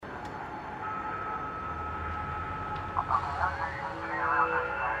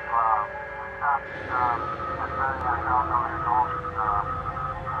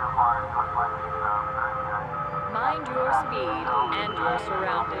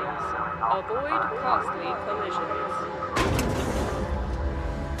surroundings. Avoid costly collisions.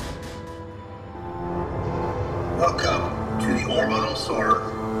 Welcome to the Orbital Sword.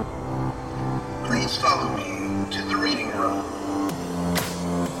 Please follow me to the reading room.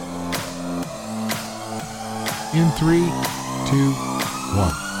 In 3, 2,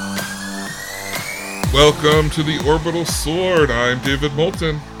 1. Welcome to the Orbital Sword. I'm David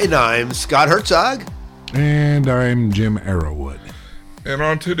Moulton. And I'm Scott Herzog. And I'm Jim Arrowwood. And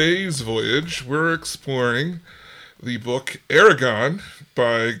on today's voyage, we're exploring the book Eragon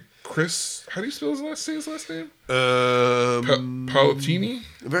by Chris. How do you spell say his last name? Palatini?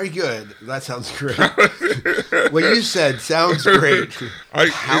 Very good. That sounds great. What you said sounds great.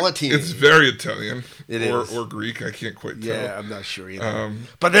 Palatini. It's very Italian. It is. Or Greek. I can't quite tell. Yeah, I'm not sure either.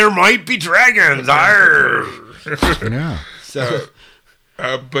 But there might be dragons. Yeah. So,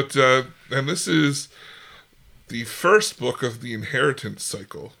 And this is the first book of the Inheritance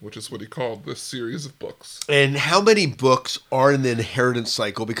Cycle, which is what he called this series of books. and how many books are in the inheritance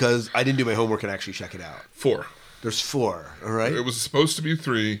cycle? Because I didn't do my homework and actually check it out. 4. There's 4, all right? It was supposed to be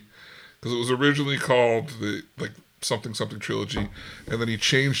 3 because it was originally called the something trilogy, and then he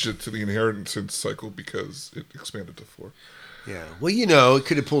changed it to the Inheritance Cycle because it expanded to 4. Yeah. Well, it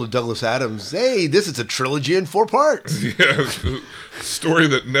could have pulled a Douglas Adams. Hey, this is a trilogy in 4 parts. Yeah, story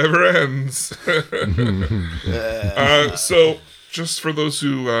that never ends. So, just for those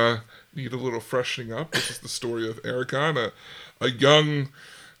who need a little freshening up, this is the story of Eragon, a young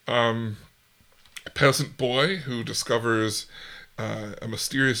peasant boy who discovers a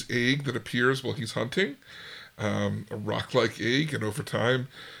mysterious egg that appears while he's hunting, a rock-like egg, and over time,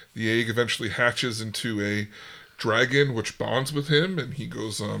 the egg eventually hatches into a dragon which bonds with him, and he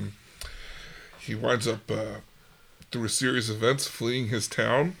goes he winds up through a series of events fleeing his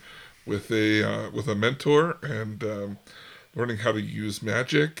town with a mentor and learning how to use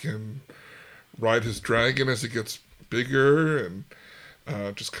magic and ride his dragon as it gets bigger, and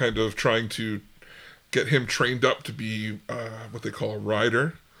just kind of trying to get him trained up to be what they call a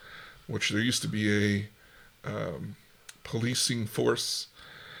rider, which there used to be a policing force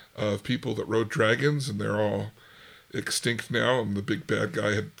of people that rode dragons, and they're all extinct now, and the big bad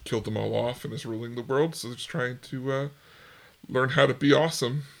guy had killed them all off and is ruling the world, so they're just trying to learn how to be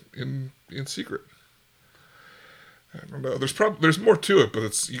awesome in secret. I don't know. There's more to it,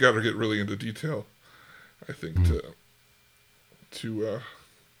 but you got to get really into detail, I think, to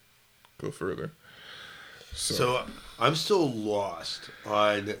go further. So I'm still lost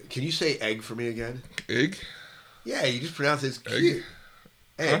on. Can you say egg for me again? Egg? Yeah, you just pronounce it as Egg? cute.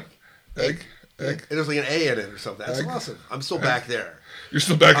 Egg. Huh? Egg. And there's like an A in it or something. That's Egg. awesome. I'm still back there. You're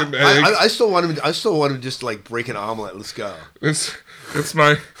still back in egg? I still want him. I still want him just like break an omelet. Let's go.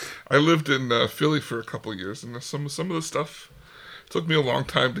 I lived in Philly for a couple of years, and some of the stuff took me a long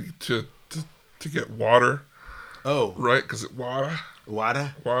time to get water. Oh, Right, because it water.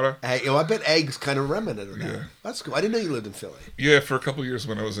 Egg. I bet egg's kind of remnant of that. Yeah. That's cool. I didn't know you lived in Philly. Yeah, for a couple of years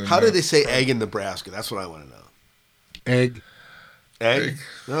when I was in. How did they say egg in Nebraska? That's what I want to know. Egg. Egg?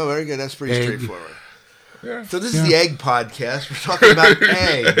 No, very good. That's pretty straightforward. Yeah. So this is the Egg Podcast. We're talking about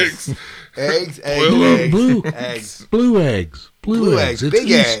eggs. Eggs. Blue eggs. Blue eggs. Blue eggs. It's Big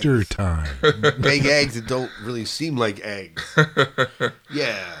Easter eggs. time. Big eggs that don't really seem like eggs.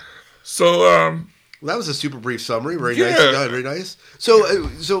 Yeah. So, Well, that was a super brief summary. Very nice. Yeah. Yeah, very nice.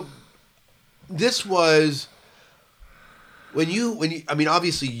 So this was when you. I mean,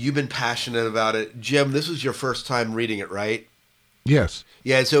 obviously, you've been passionate about it, Jim. This was your first time reading it, right? Yes.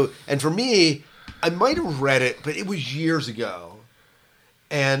 Yeah. And for me, I might have read it, but it was years ago,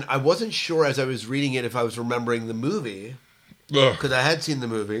 and I wasn't sure as I was reading it if I was remembering the movie because I had seen the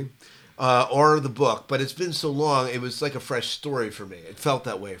movie or the book, but it's been so long. It was like a fresh story for me. It felt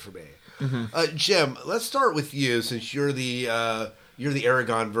that way for me. Mm-hmm. Jim, let's start with you since you're the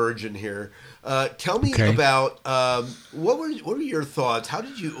Eragon virgin here. Tell me about what were your thoughts? What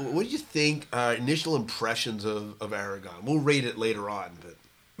did you think? Initial impressions of Eragon. We'll rate it later on, but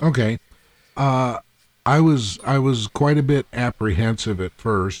Okay. I was quite a bit apprehensive at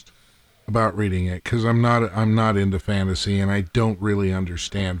first about reading it because I'm not into fantasy and I don't really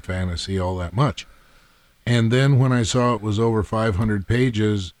understand fantasy all that much. And then when I saw it was over 500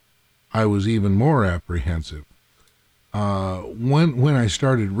 pages, I was even more apprehensive. When I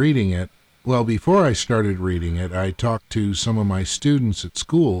started reading it, well, before I started reading it, I talked to some of my students at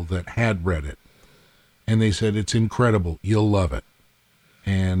school that had read it, and they said, it's incredible, you'll love it.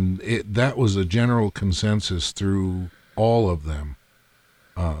 And that was a general consensus through all of them.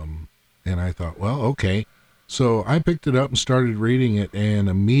 And I thought, well, okay. So I picked it up and started reading it and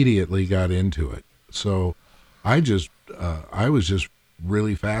immediately got into it. So I was just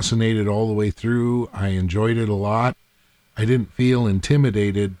really fascinated all the way through. I enjoyed it a lot. I didn't feel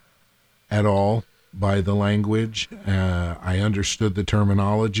intimidated at all by the language. I understood the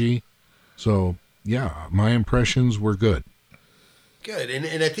terminology. So, yeah, my impressions were good. Good,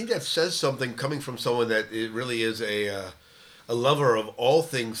 and I think that says something coming from someone that it really is a lover of all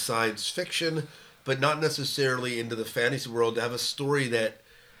things science fiction, but not necessarily into the fantasy world, to have a story that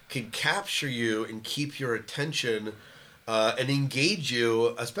can capture you and keep your attention and engage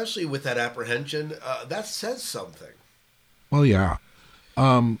you, especially with that apprehension. That says something. Well, yeah.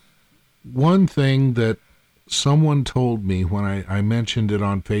 One thing that someone told me when I mentioned it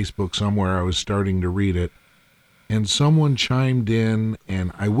on Facebook somewhere, I was starting to read it, and someone chimed in,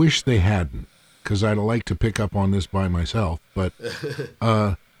 and I wish they hadn't, because I'd like to pick up on this by myself, but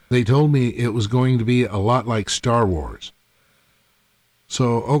they told me it was going to be a lot like Star Wars.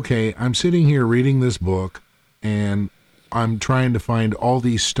 So, okay, I'm sitting here reading this book, and I'm trying to find all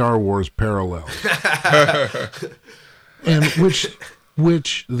these Star Wars parallels. And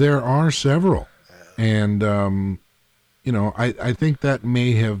which there are several. And, I think that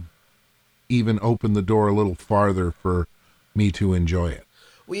may have even opened the door a little farther for me to enjoy it.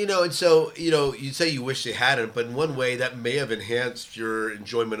 Well, and so, you say you wish they hadn't, but in one way that may have enhanced your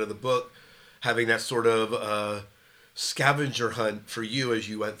enjoyment of the book, having that sort of scavenger hunt for you as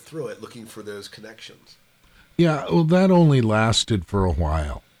you went through it, looking for those connections. Yeah, well, that only lasted for a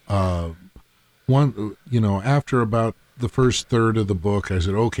while. After about the first third of the book, I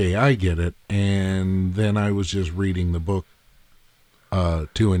said, okay, I get it. And then I was just reading the book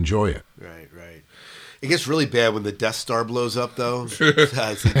to enjoy it. Right. It gets really bad when the Death Star blows up, though.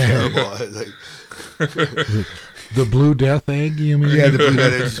 That's terrible. The Blue Death Egg, you mean? Yeah, the Blue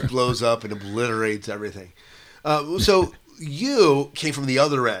Death Egg just blows up and obliterates everything. So you came from the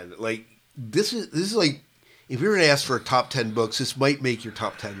other end. Like, this is like, if you were to ask for a top 10 books, this might make your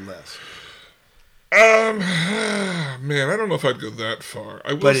top 10 list. Man, I don't know if I'd go that far.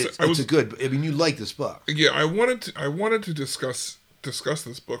 You like this book. Yeah, I wanted to discuss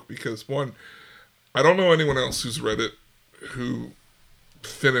this book because, one, I don't know anyone else who's read it who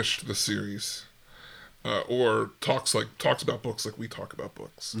finished the series or talks about books like we talk about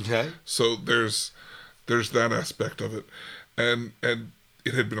books. Okay. So there's that aspect of it, and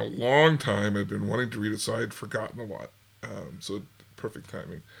it had been a long time I'd been wanting to read it, so I had forgotten a lot. So perfect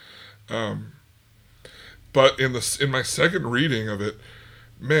timing. But in my second reading of it,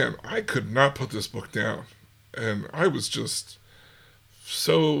 man, I could not put this book down, and I was just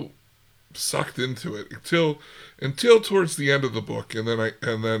so sucked into it until towards the end of the book, and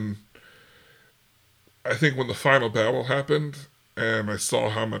then I think when the final battle happened, and I saw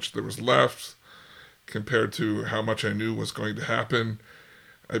how much there was left compared to how much I knew was going to happen,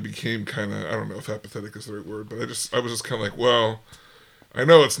 I became kind of, I don't know if apathetic is the right word, but I was just kind of like, well, I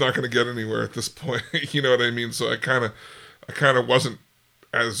know it's not going to get anywhere at this point. You know what I mean? So I kind of wasn't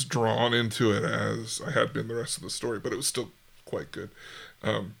as drawn into it as I had been the rest of the story, but it was still quite good.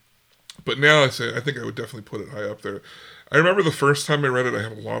 But now I think I would definitely put it high up there. I remember the first time I read it, I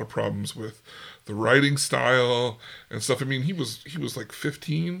had a lot of problems with the writing style and stuff. I mean, he was like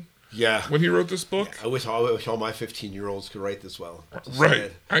 15 when he wrote this book. Yeah, I wish all my 15-year-olds could write this well.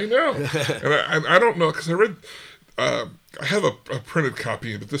 Right. I know. And I don't know, because I read... I have a printed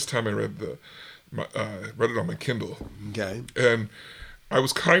copy, but this time I read it on my Kindle. Okay. And I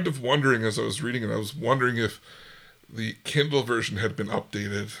was kind of wondering as I was reading it, I was wondering if the Kindle version had been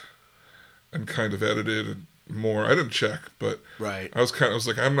updated and kind of edited more. I didn't check, but right. I was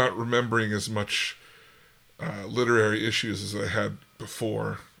like, I'm not remembering as much literary issues as I had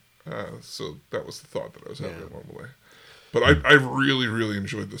before. So that was the thought that I was having along the way. But I really, really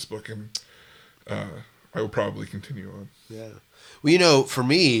enjoyed this book, and I will probably continue on. Yeah. Well, for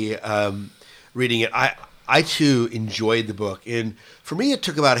me, reading it, I too enjoyed the book, and for me, it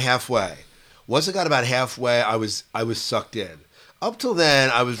took about halfway. Once I got about halfway, I was sucked in. Up till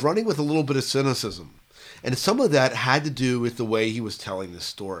then, I was running with a little bit of cynicism, and some of that had to do with the way he was telling the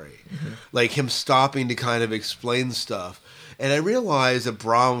story, like him stopping to kind of explain stuff. And I realized that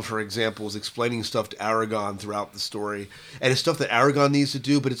Brom, for example, is explaining stuff to Eragon throughout the story. And it's stuff that Eragon needs to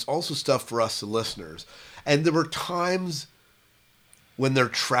do, but it's also stuff for us, the listeners. And there were times when they're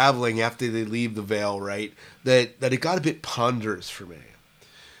traveling after they leave the Vale, right, that it got a bit ponderous for me.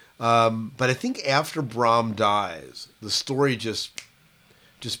 But I think after Brom dies, the story just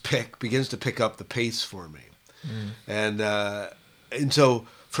begins to pick up the pace for me. And so...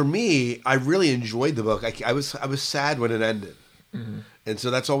 for me, I really enjoyed the book. I was sad when it ended, and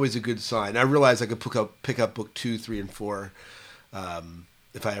so that's always a good sign. I realized I could pick up book 2, 3, and 4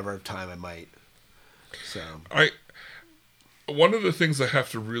 if I ever have time. I might. So one of the things I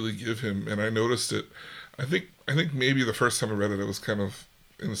have to really give him, and I noticed it, I think maybe the first time I read it, I was kind of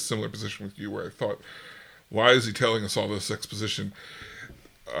in a similar position with you, where I thought, why is he telling us all this exposition?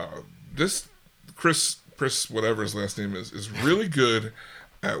 This Chris, whatever his last name is really good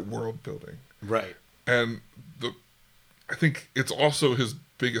at world building. Right. And I think it's also his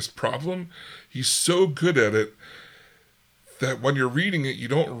biggest problem. He's so good at it that when you're reading it, you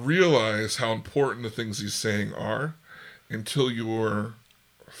don't realize how important the things he's saying are until you're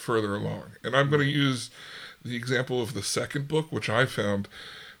further along. And I'm going to use the example of the second book, which I found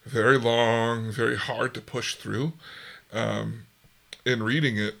very long, very hard to push through in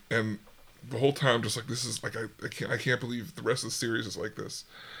reading it. And the whole time, just like, this is like, I can't believe the rest of the series is like this.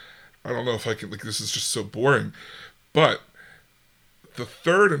 I don't know if I can, like, this is just so boring. But the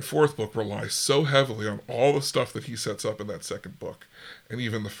third and fourth book rely so heavily on all the stuff that he sets up in that second book, and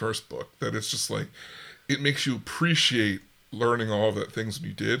even the first book, that it's just like, it makes you appreciate learning all of that things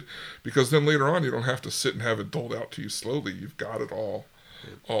you did, because then later on you don't have to sit and have it doled out to you slowly. You've got it all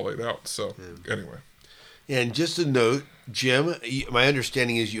laid out. So anyway. And just a note, Jim, my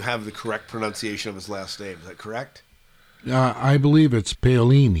understanding is you have the correct pronunciation of his last name. Is that correct? I believe it's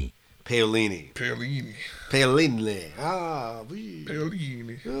Paolini. Paolini. Ah,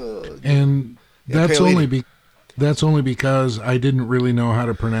 Paolini. oh. And Yeah, that's Paolini. that's only because I didn't really know how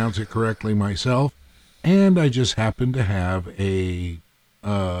to pronounce it correctly myself, and I just happened to have a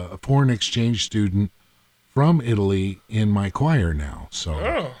foreign exchange student from Italy in my choir now.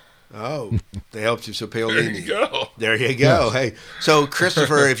 So Oh, they helped you. So There Paolini. you go. There you go. Yes. Hey, so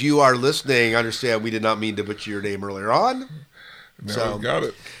Christopher, if you are listening, understand we did not mean to butcher your name earlier on. Now So- I've got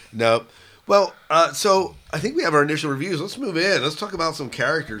it. No. Well, so I think we have our initial reviews. Let's move in. Let's talk about some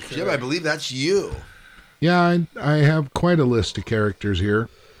characters. Jim, I believe that's you. yeah, I have quite a list of characters here,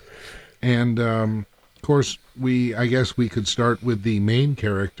 and of course I guess we could start with the main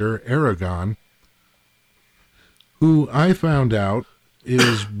character, Eragon, who I found out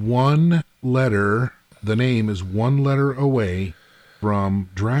is one letter. The name is one letter away from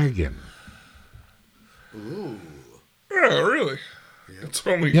dragon. Ooh. Yeah, really. It's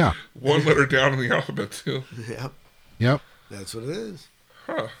only one letter down in the alphabet, too. Yep. Yep. That's what it is.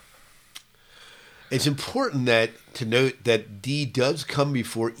 Huh. It's important to note that D does come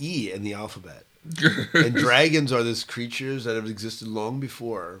before E in the alphabet. And dragons are these creatures that have existed long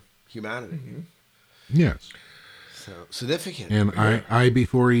before humanity. Yes. So significant. And I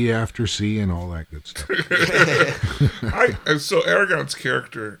before E after C and all that good stuff. And so Aragon's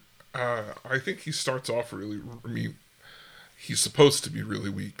character, I think he starts off really, I mean, he's supposed to be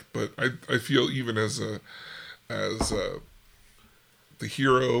really weak, but I feel even as the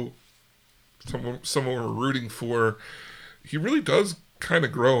hero, someone we're rooting for, he really does kind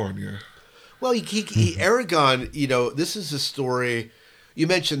of grow on you. Well, Eragon, this is a story. You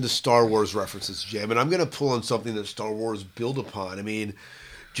mentioned the Star Wars references, Jim, and I'm going to pull on something that Star Wars build upon. I mean,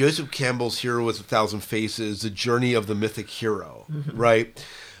 Joseph Campbell's Hero with a Thousand Faces, the journey of the mythic hero, right?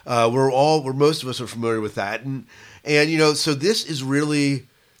 We're most of us are familiar with that, and so this is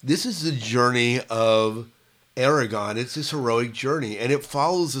the journey of Eragon. It's this heroic journey, and it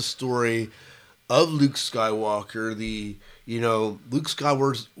follows the story of Luke Skywalker. Luke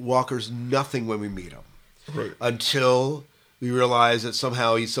Skywalker's nothing when we meet him, Right. until we realize that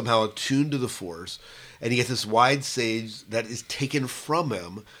he's somehow attuned to the Force, and he gets this wide sage that is taken from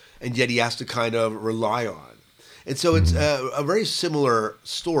him, and yet he has to kind of rely on. And so it's a very similar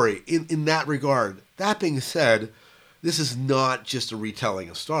story in that regard. That being said, this is not just a retelling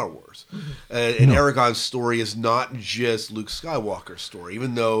of Star Wars. And Eragon's story is not just Luke Skywalker's story,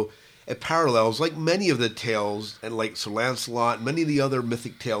 even though it parallels, like many of the tales, and like Sir Lancelot, and many of the other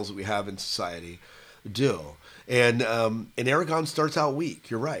mythic tales that we have in society do. And Eragon starts out weak.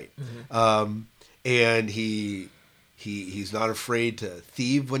 You're right, and he's not afraid to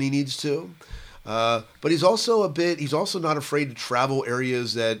thieve when he needs to, but he's also not afraid to travel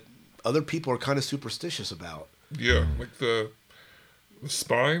areas that other people are kind of superstitious about. Yeah, like the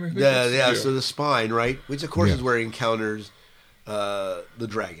spine. I think Yeah. So the spine, right, which of course Yeah. is where he encounters the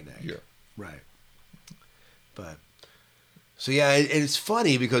dragon egg. Yeah. Right. But. So yeah, and it's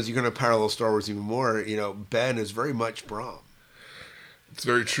funny because you're going to parallel Star Wars even more. Ben is very much Brom. It's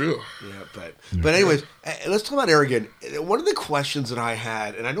very true. Yeah, but anyways, let's talk about Eragon. One of the questions that I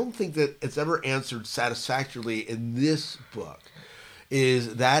had, and I don't think that it's ever answered satisfactorily in this book,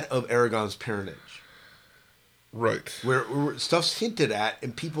 is that of Eragon's parentage. Right. Where stuff's hinted at,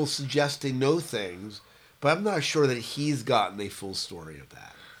 and people suggest they know things, but I'm not sure that he's gotten a full story of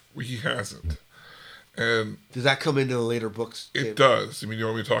that. He hasn't. And Does that come into the later books? it does. I mean, you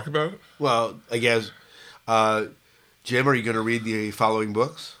want me to talk about it? Well, I guess Jim, are you going to read the following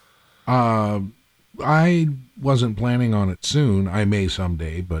books? I wasn't planning on it soon. I may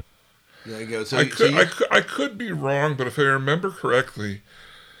someday, but There you go. I could be wrong, but if I remember correctly,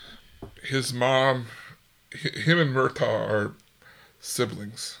 his mom, him and Murtaugh are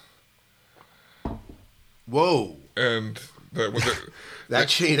siblings. Whoa. And that was it. That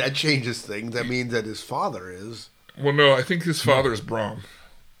changes things. That means that his father is. Well, no, I think his father is Brom.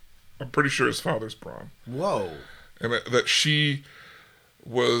 I'm pretty sure his father's Brom. Whoa. And that she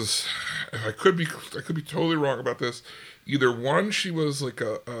was, I could be totally wrong about this. Either one, she was like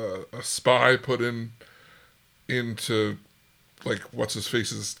a spy put into like what's his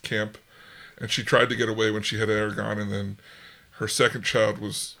face's camp, and she tried to get away when she had Eragon, and then her second child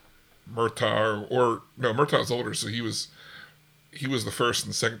was Murtaugh, or no, Murtaugh's older, so he was the first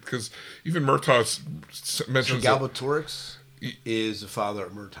and second, because even Murtaugh mentions so Galbatorix is the father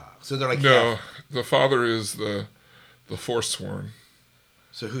of Murtaugh. So they're like no, the father is the Forsworn.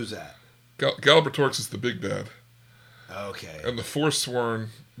 So who's that? Galbatorix is the big bad. Okay. And the Forsworn,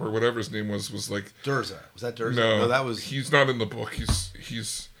 or whatever his name was like Durza. Was that Durza? No, that was. He's not in the book.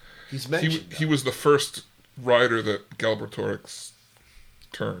 He's mentioned. He was the first rider that Galbatorix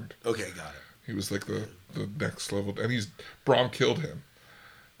turned. Okay, got it. He was like the next level, and Brom killed him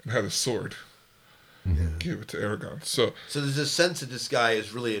and had his sword. Yeah. Gave it to Eragon. So there's a sense that this guy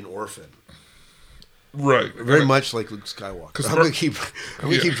is really an orphan. Right. Very much like Luke Skywalker. I'm going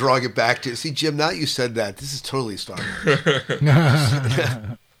to keep drawing it back to... See, Jim, now you said that, this is totally Star Wars.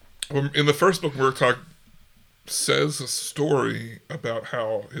 Well, in the first book, Murtaugh says a story about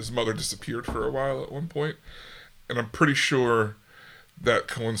how his mother disappeared for a while at one point, and I'm pretty sure that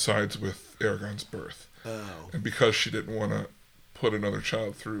coincides with Eragon's birth. Oh. And because she didn't want to put another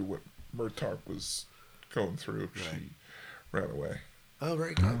child through what Murtaugh was going through, she ran away. Oh,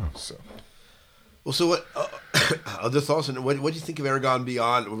 very good. So... Well, so what other thoughts on what do you think of Eragon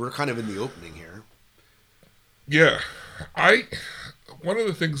Beyond? We're kind of in the opening here. Yeah, one of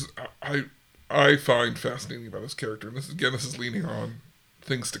the things I find fascinating about this character, and this is leaning on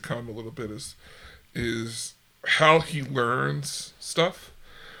things to come a little bit, is how he learns stuff.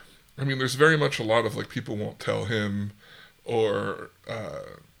 I mean, there's very much a lot of like people won't tell him, or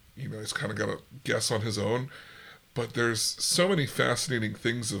he's kind of got to guess on his own. But there's so many fascinating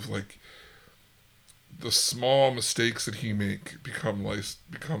things of like. The small mistakes that he make become life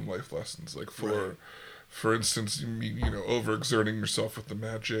lessons. Like for instance, overexerting yourself with the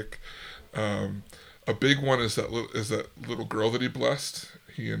magic. A big one is that little girl that he blessed.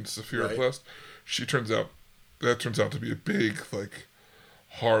 He and Saphira blessed. Turns out to be a big like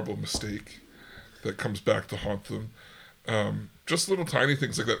horrible mistake that comes back to haunt them. Just little tiny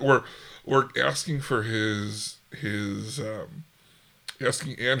things like that, or asking for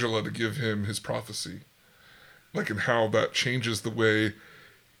asking Angela to give him his prophecy. Like, and how that changes the way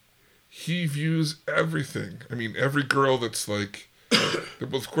he views everything. I mean, every girl that's like, well,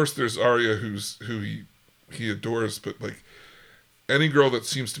 of course, there's Arya who he adores, but like any girl that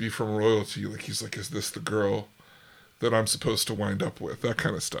seems to be from royalty, like he's like, is this the girl that I'm supposed to wind up with? That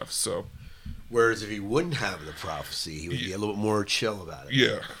kind of stuff. So, whereas if he wouldn't have the prophecy, he would be a little bit more chill about it.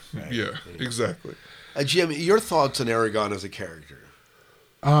 Yeah, right? Yeah, exactly. Jim, your thoughts on Eragon as a character?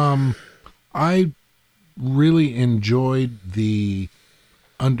 I really enjoyed the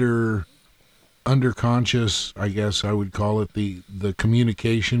underconscious, I guess I would call it, the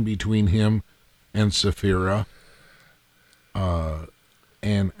communication between him and Saphira,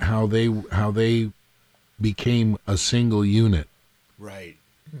 and how they became a single unit. Right.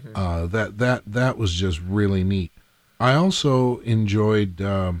 That was just really neat. I also enjoyed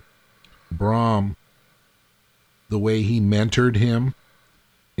Brom, the way he mentored him.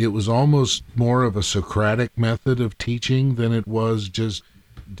 It was almost more of a Socratic method of teaching than it was just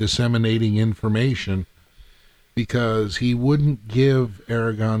disseminating information, because he wouldn't give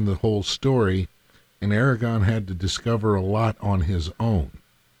Eragon the whole story, and Eragon had to discover a lot on his own,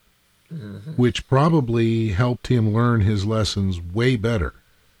 which probably helped him learn his lessons way better.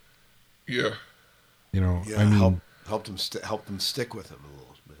 Yeah. I mean, helped him stick with him a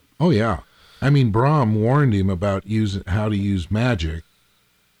little bit. Oh yeah, I mean, Brom warned him about how to use magic.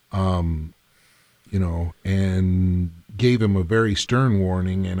 And gave him a very stern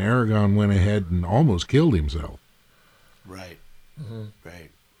warning, and Eragon went ahead and almost killed himself. Right.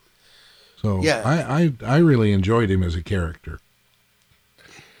 Right. So yeah. I really enjoyed him as a character.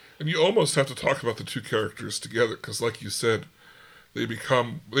 And you almost have to talk about the two characters together, because like you said, they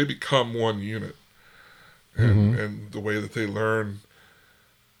become one unit. And the way that they learn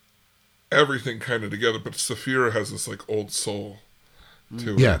everything kind of together, but Saphira has this like old soul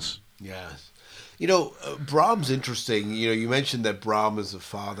to it. Yes. Yes. Brahm's interesting. You mentioned that Brahm is a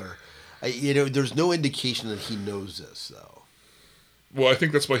father. There's no indication that he knows this, though. Well, I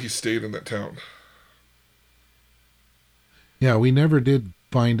think that's why he stayed in that town. Yeah, we never did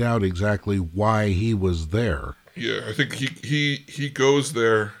find out exactly why he was there. Yeah, I think he goes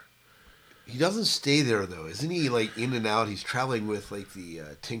there. He doesn't stay there, though. Isn't he, like, in and out? He's traveling with, like, the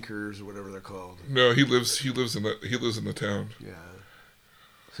Tinkers or whatever they're called. No, he lives in the town. Yeah.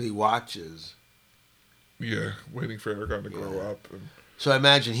 So he watches. Yeah, waiting for Eragon to grow up. So I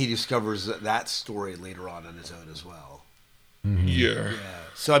imagine he discovers that story later on his own as well. Mm-hmm. Yeah.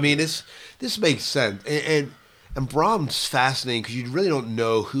 So, I mean, this makes sense. And Brahm's fascinating because you really don't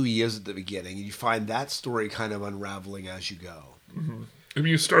know who he is at the beginning. And you find that story kind of unraveling as you go. Mm-hmm. I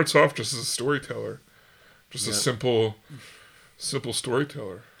mean, he starts off just as a storyteller. Just a simple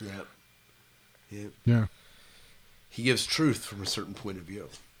storyteller. Yep. Yeah. He gives truth from a certain point of view.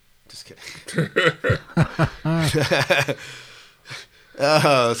 Just kidding.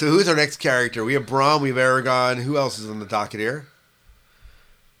 So who's our next character? We have Brahm, we have Eragon. Who else is on the docket here?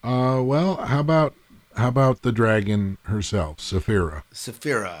 Well, how about the dragon herself, Saphira?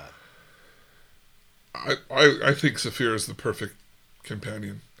 Saphira. I think Saphira is the perfect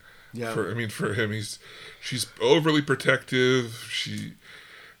companion. Yeah. For him, she's overly protective. She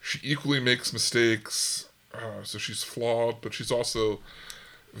equally makes mistakes. So she's flawed, but she's also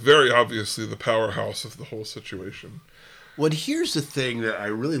very obviously the powerhouse of the whole situation. Well, here's the thing that I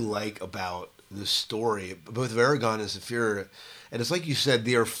really like about the story, both of Eragon and Saphira, and it's like you said,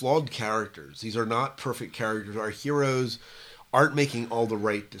 they are flawed characters. These are not perfect characters. Our heroes aren't making all the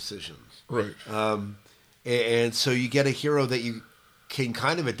right decisions. Right. And so you get a hero that you can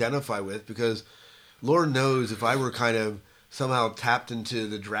kind of identify with because Lord knows if I were kind of somehow tapped into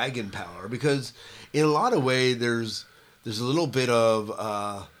the dragon power, because in a lot of ways there's a little bit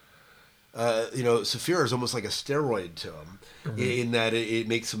of Saphira is almost like a steroid to him, in that it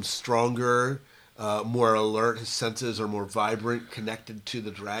makes him stronger, more alert. His senses are more vibrant, connected to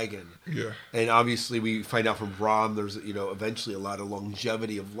the dragon. Yeah. And obviously we find out from Brahm there's eventually a lot of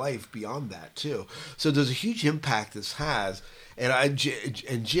longevity of life beyond that too. So there's a huge impact this has. And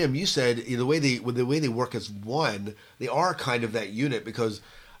Jim, you said the way they work as one, they are kind of that unit because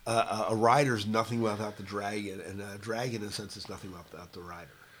a rider's nothing without the dragon, and a dragon in a sense is nothing without the rider.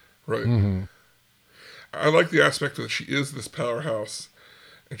 Right. Mm-hmm. I like the aspect that she is this powerhouse,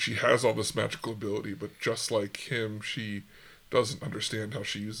 and she has all this magical ability, but just like him, she doesn't understand how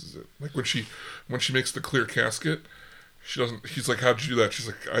she uses it. Like when she makes the clear casket, she doesn't. He's like, "How'd you do that?" She's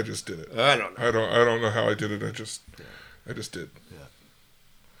like, "I just did it. I don't know. I don't know how I did it. I just did."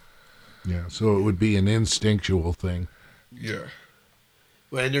 Yeah, so it would be an instinctual thing. Yeah.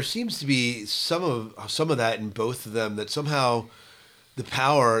 Well, and there seems to be some of that in both of them, that somehow the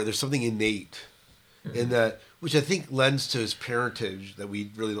power, there's something innate in that, which I think lends to his parentage that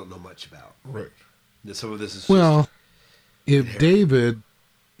we really don't know much about. Right. That some of this is Well, if David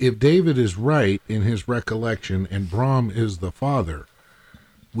is right in his recollection and Brahm is the father,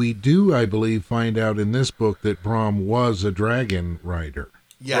 we do, I believe, find out in this book that Brahm was a dragon rider.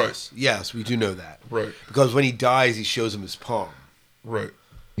 Yes, yes, we do know that. Right. Because when he dies, he shows him his palm. Right.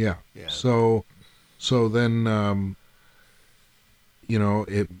 Yeah. Yeah. So then,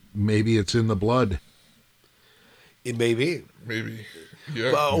 maybe it's in the blood. It may be. Maybe.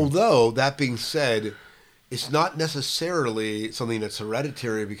 Yeah. But although, that being said, it's not necessarily something that's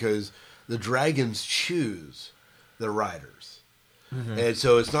hereditary because the dragons choose their riders. Mm-hmm. And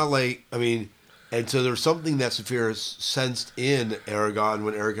so it's not like, and so there's something that Saphira sensed in Eragon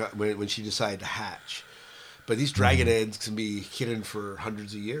when she decided to hatch. But these dragon eggs can be hidden for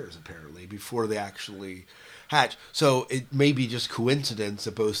hundreds of years, apparently, before they actually hatch. So it may be just coincidence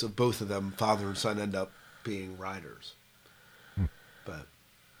that both of them, father and son, end up being riders. But,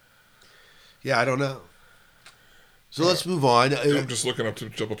 yeah, I don't know. So let's move on. I'm just looking up to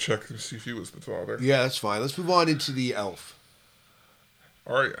double check to see if he was the father. Yeah, that's fine. Let's move on into the elf.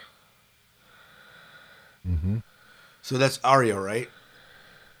 Arya. Mm-hmm. So that's Arya, right?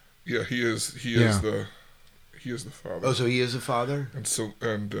 Yeah, he is the father. Oh, so he is the father? And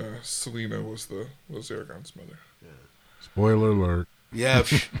Selena was Eragon's mother. Yeah. Spoiler alert. Yeah.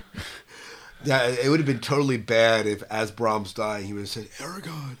 Yeah, it would have been totally bad if, as Brahm's dying, he would have said,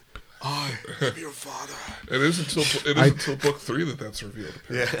 "Eragon, I am your father." It is until book 3 that's revealed.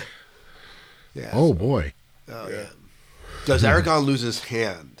 Apparently. Yeah. Oh boy. Oh Yeah. yeah. Does Eragon lose his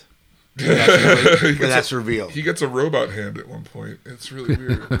hand? That's revealed. He gets a robot hand at one point. It's really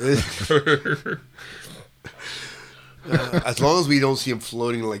weird. As long as we don't see him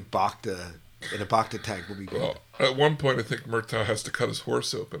floating like Bacta in a Bacta tank will be good. Well, at one point, I think Murtaugh has to cut his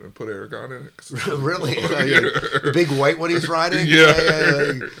horse open and put Eragon in it. 'Cause Really? The big white one he's riding? Yeah.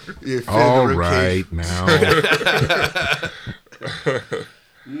 You fit in the All rib right cage. now.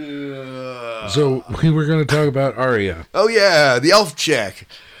 So we were going to talk about Arya. Oh, yeah, the elf chick.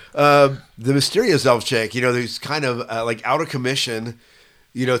 The mysterious elf chick, who's kind of like out of commission,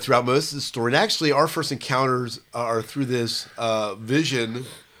 throughout most of the story. And actually, our first encounters are through this vision,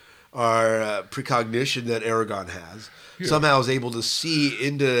 or precognition that Eragon has. Yeah. Somehow is able to see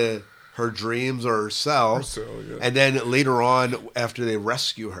into her dreams or herself. Yeah. And then later on, after they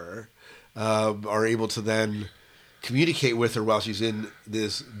rescue her, are able to then communicate with her while she's in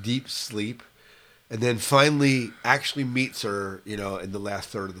this deep sleep. And then finally actually meets her, in the last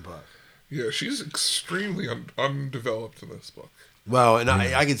third of the book. Yeah, she's extremely undeveloped in this book. Well, and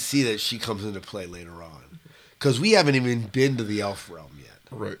I can see that she comes into play later on. Because we haven't even been to the elf realm yet.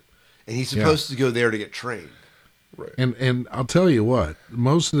 Right. And he's supposed to go there to get trained. Right. And I'll tell you what,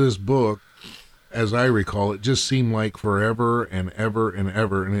 most of this book, as I recall, it just seemed like forever and ever and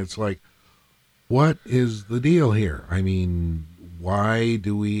ever. And it's like, what is the deal here? I mean, why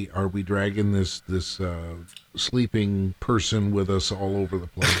are we dragging this sleeping person with us all over the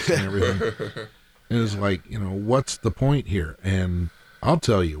place and everything? And it's like, what's the point here? And I'll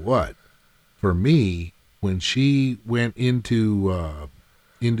tell you what, for me, when she went into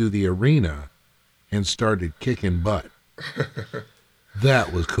the arena and started kicking butt,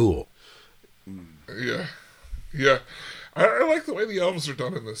 that was cool. Yeah. Yeah. I like the way the elves are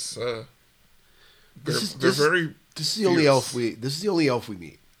done in this. They're very... This is the only elf we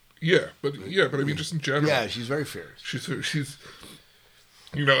meet. Yeah, but I mean, just in general. Yeah, she's very fierce. She's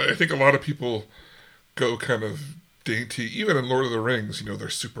I think a lot of people go kind of dainty, even in Lord of the Rings. They're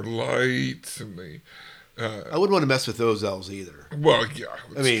super light, and they. I wouldn't want to mess with those elves either. Well, yeah.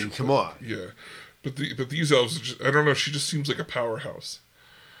 I mean, come on. Yeah, but these elves, I don't know. She just seems like a powerhouse.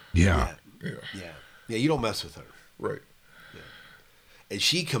 Yeah. Yeah. You don't mess with her. Right. Yeah. And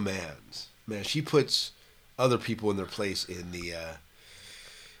she commands. Man, she puts other people in their place in the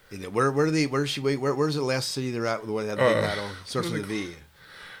where's the last city they're at with the one that had the big battle? Starts with a V.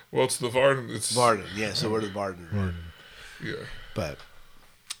 Well, it's the Varden. It's Varden, yeah. So where the Varden? Yeah. But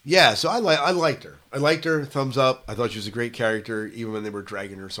yeah, so I liked her. I liked her. Thumbs up. I thought she was a great character, even when they were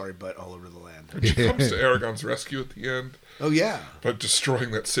dragging her sorry butt all over the land. And she comes to Eragon's rescue at the end. Oh yeah. By destroying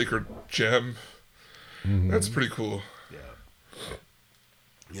that sacred gem. Mm-hmm. That's pretty cool. Yeah.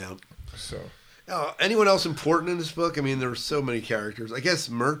 Yeah. So. Anyone else important in this book? I mean, there were so many characters. I guess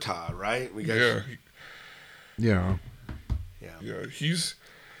Murtaugh, right? Yeah.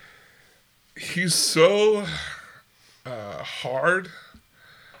 He's so hard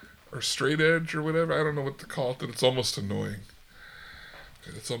or straight edge or whatever. I don't know what to call it. That it's almost annoying.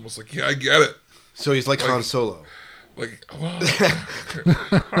 It's almost like, yeah, I get it. So he's like Han Solo. Like, well,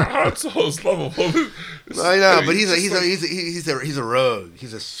 Han Solo's lovable. I know, but he's a rogue.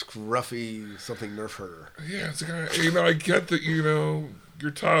 He's a scruffy something nerf herder. Yeah, it's like, I get that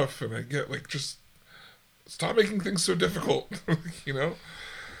you're tough, and I get just stop making things so difficult.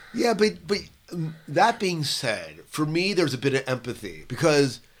 Yeah, but that being said, for me, there's a bit of empathy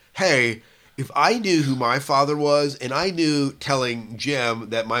because hey, if I knew who my father was, and I knew telling Jim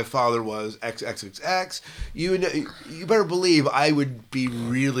that my father was XXXX, you better believe I would be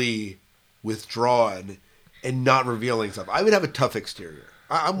really withdrawn and not revealing stuff. I would have a tough exterior.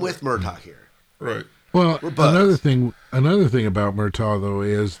 I'm with Murtaugh here. Right. Well, another thing about Murtaugh, though,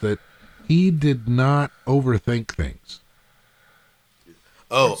 is that he did not overthink things.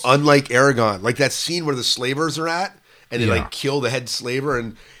 Oh, unlike Eragon. Like that scene where the slavers are at, and they kill the head slaver,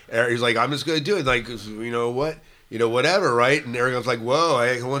 and he's like, I'm just going to do it. Like, whatever, right? And Eragon's like, whoa,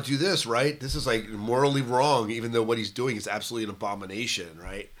 I want to do this, right? This is like morally wrong, even though what he's doing is absolutely an abomination,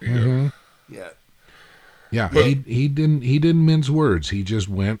 right? Mm-hmm. Yeah. Yeah, but he didn't mince words. He just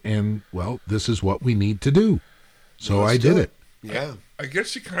went and, well, this is what we need to do. So I did it. Yeah. I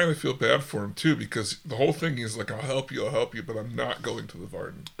guess you kind of feel bad for him, too, because the whole thing is like, I'll help you, but I'm not going to the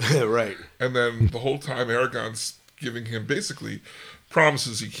Varden. Right. And then the whole time, Eragon's giving him basically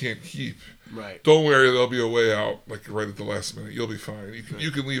promises he can't keep. Right. Don't worry, there'll be a way out, like right at the last minute. You'll be fine.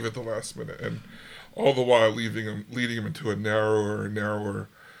 You can leave at the last minute. And all the while leading him into a narrower and narrower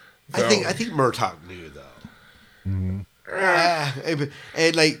valley. I think Murtaugh knew, though. Mm-hmm.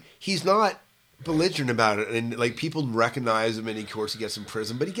 And like, he's not belligerent about it, and like people recognize him, and of course he gets in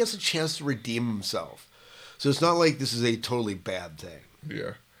prison, but he gets a chance to redeem himself. So it's not like this is a totally bad thing.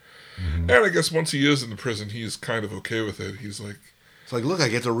 Yeah. Mm-hmm. And I guess once he is in the prison, he's kind of okay with it. He's like, it's like, look, I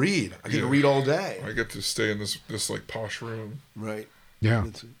get to read. I get to read all day. I get to stay in this like posh room. Right. Yeah.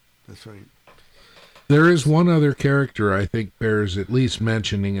 That's right. There is one other character I think bears at least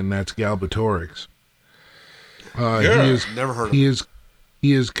mentioning, and that's Galbatorix. Yeah, never heard of him.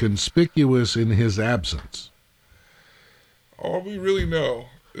 He is conspicuous in his absence. All we really know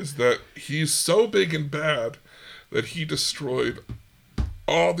is that he's so big and bad that he destroyed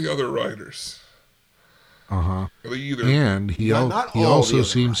all the other riders. Uh-huh. Either, And he Not he all also the other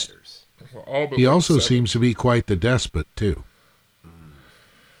seems riders. well, all but he like also 7. seems to be quite the despot too.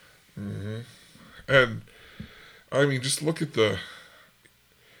 And I mean, just look at the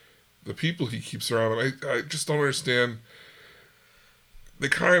people he keeps around him. I just don't understand. They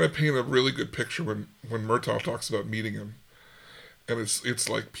kind of paint a really good picture when Murtaugh talks about meeting him, and it's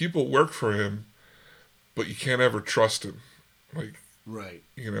like people work for him, but you can't ever trust him, like Right.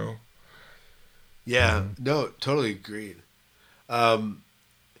 you know. Yeah. No, totally agreed.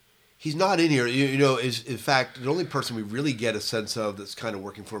 He's not in here. You know, is in fact the only person we really get a sense of that's kind of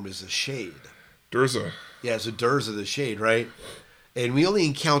working for him is the Shade. Durza. Yeah, so Durza the Shade, right? And we only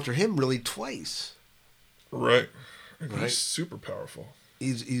encounter him really twice. Right. And Right. he's super powerful.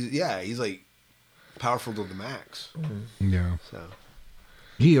 He's like powerful to the max. Yeah. So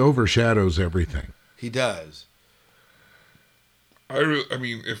He overshadows everything. he does. I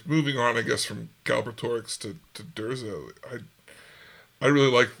mean, if moving on, I guess from Galbatorix to Durza, I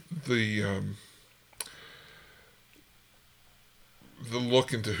really like the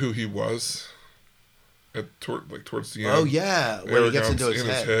look into who he was towards the end. Oh yeah, when he gets Eragon's into his in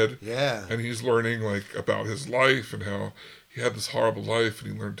head. Yeah. and he's learning like about his life and how he had this horrible life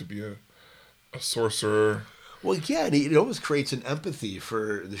and he learned to be a sorcerer. Well, yeah, and it almost creates an empathy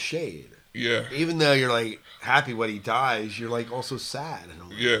for the Shade. Yeah, Even though you're like happy when he dies, you're like also sad in a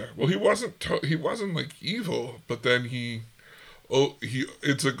way. yeah. Well, he wasn't like evil, but then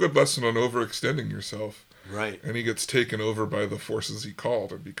it's a good lesson on overextending yourself. Right. And he gets taken over by the forces he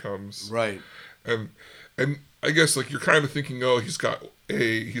called and becomes Right. and I guess like you're kind of thinking, oh,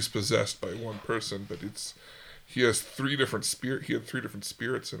 he's possessed by one person, but he has three different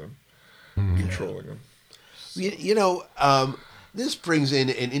spirits in him controlling him. You know, this brings in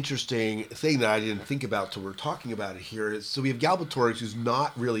an interesting thing that I didn't think about till we're talking about it here. So we have Galbatorix, who's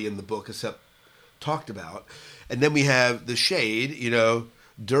not really in the book except talked about, and then we have the Shade, you know,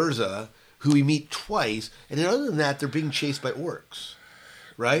 Durza, who we meet twice, and then other than that, they're being chased by orcs,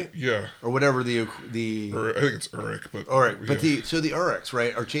 right? Yeah. Or whatever the Or I think it's Uruk, but the Uruks,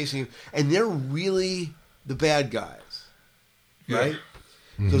 right, are chasing him, and they're really the bad guys, right?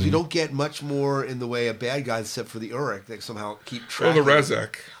 Because we don't get much more in the way of bad guys except for the Uruk that somehow keep track. the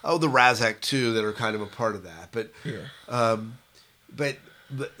Razak. Oh, the Razak too, that are kind of a part of that. But Yeah. but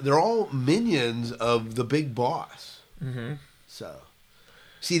they're all minions of the big boss. Mm-hmm. So,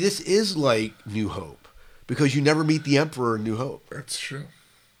 see, this is like New Hope because you never meet the Emperor in New Hope. That's true.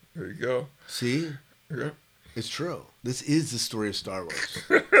 There you go. See, Yeah. it's true. This is the story of Star Wars.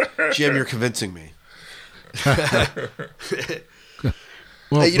 Jim, you're convincing me.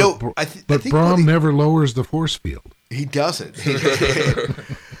 Well, You know, but, I think Brahm one of never lowers the force field. He doesn't.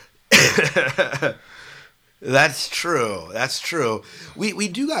 That's true. That's true. We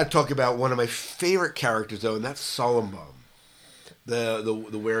do got to talk about one of my favorite characters though, and that's Solemnbaum, the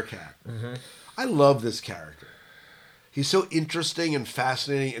werecat. Mm-hmm. I love this character. He's so interesting and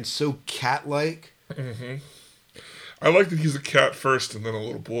fascinating and so cat-like. Mm-hmm. I like that he's a cat first and then a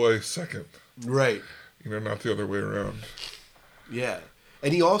little boy second. Right. You know, not the other way around. Yeah.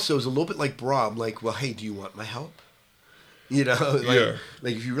 And he also is a little bit like Brahm, like, well, hey, do you want my help? You know,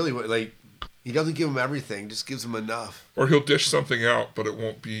 like if you really want, like, he doesn't give him everything, just gives him enough. Or he'll dish something out, but it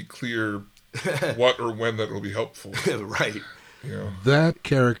won't be clear what or when that will be helpful. Right. You know? That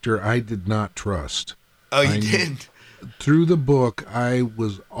character I did not trust. Oh, you didn't? Through the book, I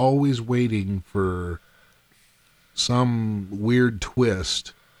was always waiting for some weird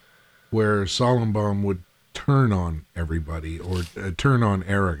twist where Solemnbaum would turn on everybody or turn on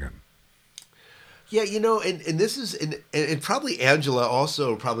Eragon. Yeah, you know, and this is and probably Angela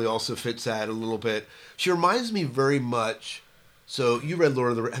probably also fits that a little bit. She reminds me very much. So you read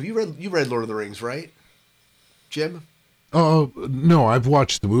Lord of the you read Lord of the Rings, right, Jim? Oh no, I've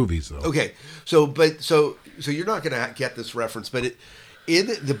watched the movies though. Okay, so you're not going to get this reference, but in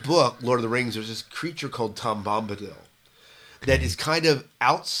the book Lord of the Rings, there's this creature called Tom Bombadil that is kind of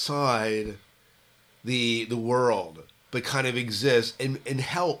outside the world, but kind of exists and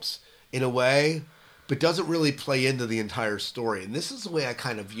helps in a way, but doesn't really play into the entire story. And this is the way I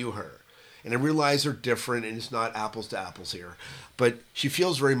kind of view her. And I realize they're different, and it's not apples to apples here, but she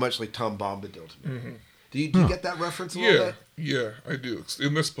feels very much like Tom Bombadil to me. Mm-hmm. Do you get that reference a little bit? Yeah, I do. It's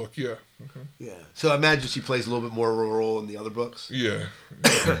in this book, yeah. Okay. Yeah. So I imagine she plays a little bit more of a role in the other books. Yeah.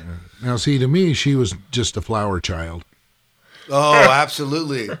 Now, see, to me, she was just a flower child. Oh,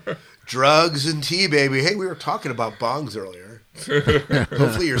 absolutely. Drugs and tea, baby. Hey, we were talking about bongs earlier.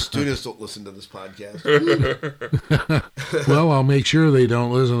 Hopefully your students don't listen to this podcast. Well, I'll make sure they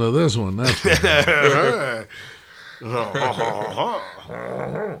don't listen to this one. That's for sure.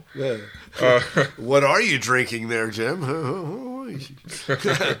 What are you drinking there, Jim?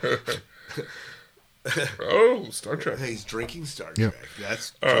 Oh, Star Trek. He's drinking Star Trek. Yep.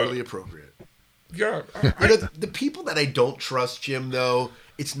 That's totally appropriate. Yeah. The people that I don't trust, Jim, though,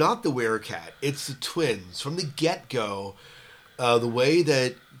 it's not the Werecat. It's the twins. From the get-go, the way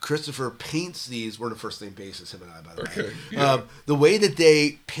that Christopher paints these, we're on a first-name basis, him and I, by the way. Okay. Yeah. The way that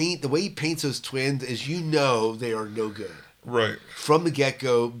they paint, the way he paints those twins is, they are no good. Right. From the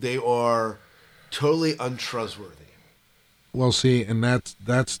get-go, they are totally untrustworthy. Well, see, and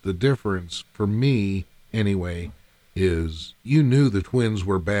that's the difference for me, anyway, is you knew the twins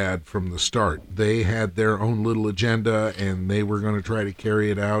were bad from the start. They had their own little agenda, and they were going to try to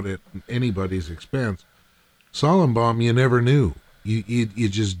carry it out at anybody's expense. Solemnbaum, you never knew. You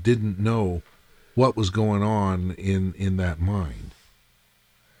just didn't know what was going on in that mind.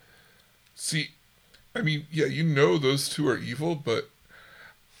 See, I mean, yeah, those two are evil, but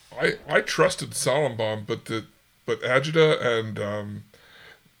I trusted Solemnbaum, but Agita and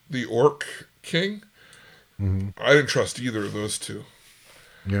the Orc King, I didn't trust either of those two.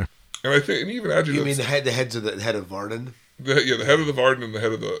 Yeah. And I think, and even Agita. You mean the head of Varden? The head of the Varden and the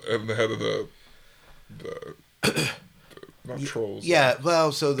head of the not trolls. Yeah,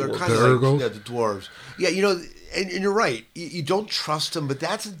 well, so they're kind of like the dwarves. Yeah, and you're right. You don't trust them, but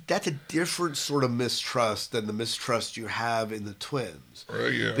that's a different sort of mistrust than the mistrust you have in the twins.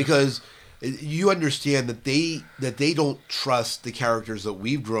 Right, yeah. Because you understand that they don't trust the characters that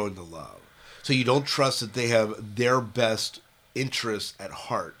we've grown to love. So you don't trust that they have their best interests at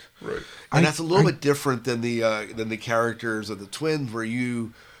heart. Right. And that's a little bit different than the characters of the twins, where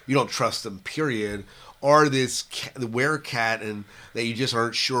you don't trust them, period. Or the Werecat, and that you just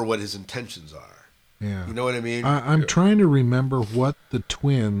aren't sure what his intentions are. Yeah. You know what I mean? I'm trying to remember what the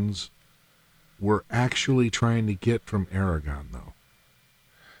twins were actually trying to get from Eragon, though.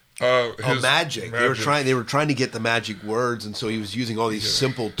 Magic. They were trying to get the magic words, and so he was using all these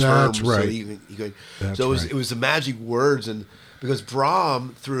simple terms. That's right. So he could. It was the magic words, and because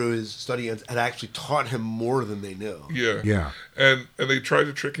Brahm, through his study, had actually taught him more than they knew. Yeah. Yeah. And they tried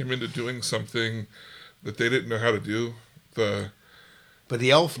to trick him into doing something that they didn't know how to do. But the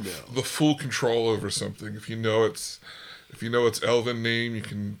elf knew. The full control over something. If you know its elven name, you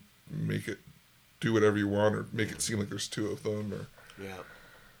can make it do whatever you want, or make it seem like there's two of them. Or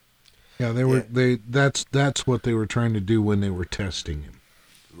yeah, they were that's what they were trying to do when they were testing him.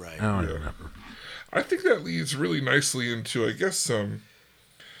 Right. I remember. I think that leads really nicely into, I guess, some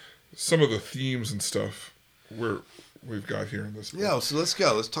of the themes and stuff we've got here in this book. Yeah, so let's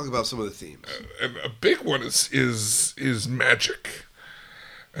go. Let's talk about some of the themes. And a big one is magic.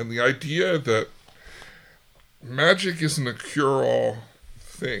 And the idea that magic isn't a cure-all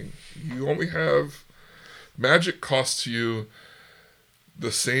thing. You only have... Magic costs you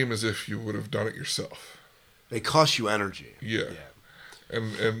the same as if you would have done it yourself. They cost you energy. Yeah.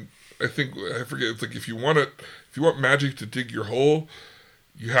 And I forget, it's like if you want magic to dig your hole,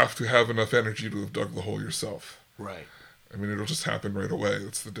 you have to have enough energy to have dug the hole yourself. Right. I mean, it'll just happen right away.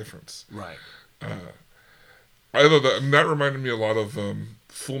 That's the difference. Right. I love that. And that reminded me a lot of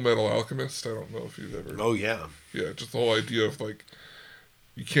Full Metal Alchemist. I don't know if you've ever... Oh, yeah. Yeah, just the whole idea of, like,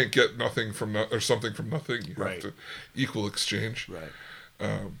 you can't get nothing from or something from nothing. You have to equal exchange. Right.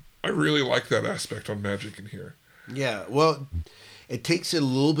 I really like that aspect on magic in here. Yeah, well, it takes it a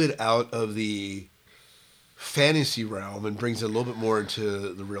little bit out of the fantasy realm and brings it a little bit more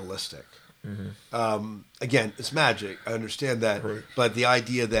into the realistic. Mm-hmm. Again, it's magic. I understand that, right. But the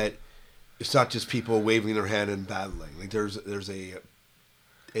idea that it's not just people waving their hand and battling. Like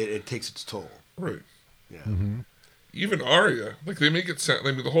it takes its toll. Right. Yeah. Mm-hmm. Even Arya, like they make it sound.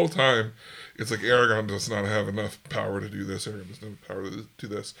 I mean, the whole time, it's like Eragon does not have enough power to do this. Eragon does not have power to do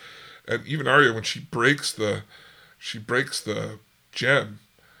this. And even Arya, when she breaks the gem,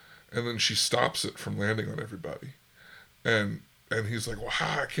 and then she stops it from landing on everybody, and he's like,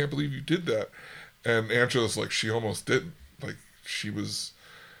 "Wow, I can't believe you did that." And Angela's like, "She almost didn't. Like she was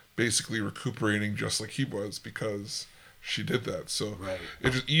basically recuperating just like he was because she did that." So it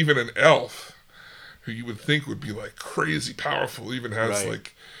just, even an elf, who you would think would be like crazy powerful, even has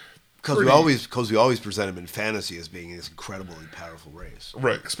like because we always present him in fantasy as being this incredibly powerful race,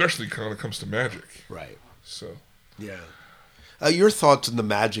 right? Especially when it comes to magic, right? So yeah, Your thoughts on the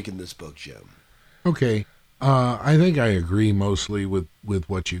magic in this book, Jim? Okay. I think I agree mostly with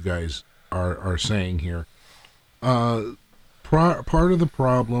what you guys are saying here. Part of the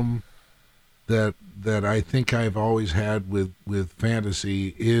problem that I think I've always had with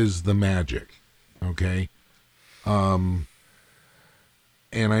fantasy is the magic. Okay. And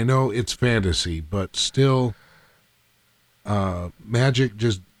I know it's fantasy, but still, magic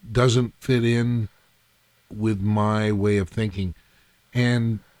just doesn't fit in with my way of thinking.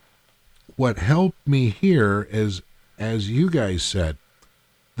 And what helped me here is, as you guys said,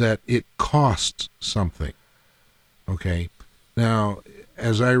 that it costs something. Okay. Now,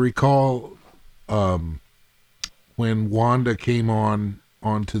 as I recall, when Wanda came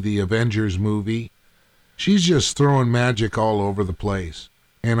onto the Avengers movie, she's just throwing magic all over the place.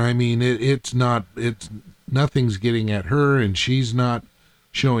 And I mean, it's nothing's getting at her, and she's not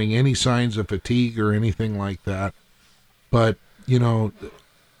showing any signs of fatigue or anything like that. But,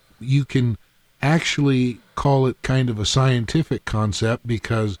 you can actually call it kind of a scientific concept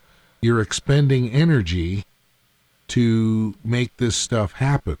because you're expending energy to make this stuff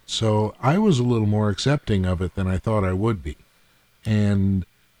happen. So I was a little more accepting of it than I thought I would be. And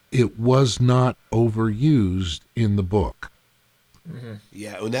it was not overused in the book. Mm-hmm.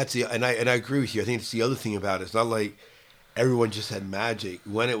 Yeah, and I agree with you. I think it's the other thing about it. It's not like everyone just had magic.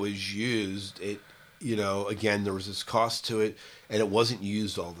 When it was used, again, there was this cost to it, and it wasn't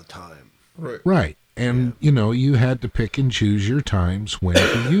used all the time. Right. And, you had to pick and choose your times when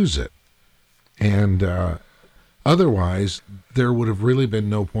to use it. And otherwise, there would have really been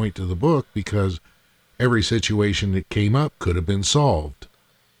no point to the book because every situation that came up could have been solved.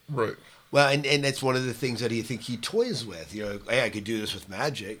 Right. Well, and that's one of the things that I think he toys with. Hey, I could do this with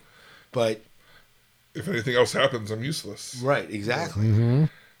magic, but if anything else happens, I'm useless. Right, exactly. Mm-hmm.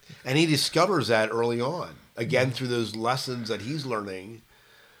 And he discovers that early on, again, through those lessons that he's learning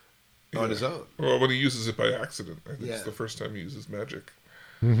on his own. Well, when he uses it by accident. I think it's the first time he uses magic.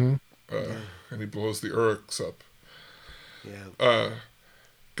 Mm-hmm. And he blows the Uruks up. Yeah.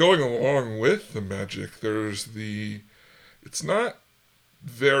 Going along with the magic, it's not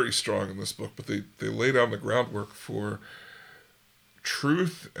very strong in this book, but they lay down the groundwork for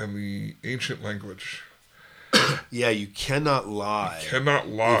truth and the ancient language. Yeah, you cannot lie. You cannot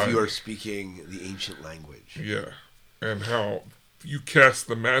lie if you are speaking the ancient language. Yeah, and how you cast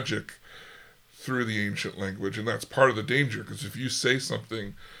the magic through the ancient language, and that's part of the danger, because if you say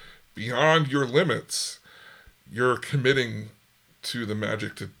something beyond your limits, you're committing to the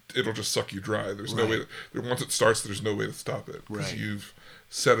magic it'll just suck you dry. There's no way once it starts, there's no way to stop it, because you've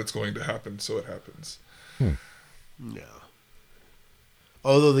said it's going to happen, so it happens. Yeah.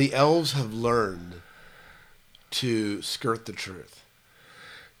 Although the elves have learned to skirt the truth.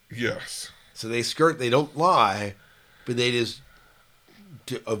 Yes. So they don't lie, but they just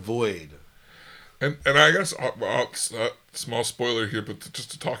to avoid. And I guess, small spoiler here, but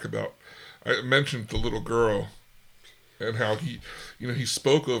just to talk about, I mentioned the little girl and how he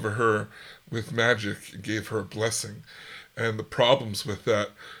spoke over her with magic and gave her a blessing. And the problems with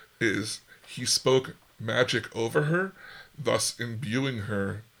that is he spoke magic over her, thus imbuing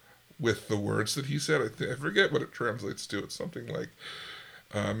her with the words that he said. I forget what it translates to. It's something like,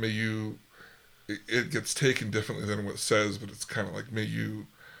 may you... It gets taken differently than what it says, but it's kind of like, may you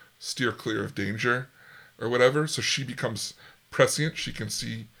steer clear of danger or whatever. So she becomes prescient. She can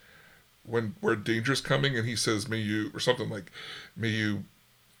see where danger's coming, and he says, may you, or something like, may you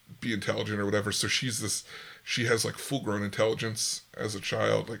be intelligent or whatever. So she has like full grown intelligence as a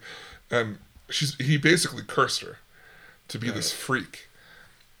child. Like, and he basically cursed her to be this freak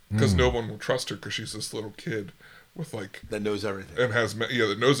because no one will trust her because she's this little kid with like that knows everything and has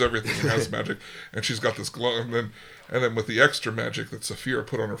that knows everything and has magic, and she's got this glow, and then with the extra magic that Saphira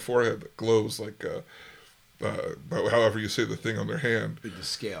put on her forehead that glows like however you say the thing on their hand, with the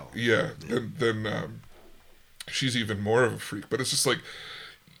scale. Yeah. Then she's even more of a freak. But it's just like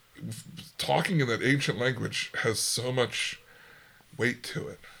talking in that ancient language has so much weight to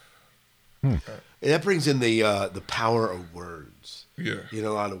it. And that brings in the power of words. Yeah. In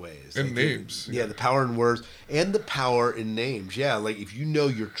a lot of ways. And names. Yeah, the power in words and the power in names. Yeah, like if you know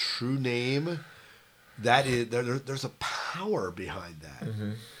your true name, that is there's a power behind that.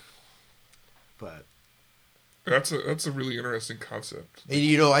 Mm-hmm. But that's a really interesting concept.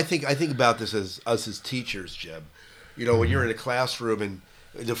 And I think about this as us as teachers, Jeb. When you're in a classroom and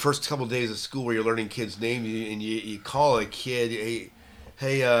the first couple of days of school where you're learning kids' names and you call a kid,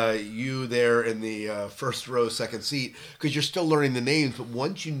 hey, you there in the first row, second seat, because you're still learning the names. But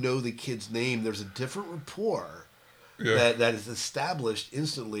once you know the kid's name, there's a different rapport that is established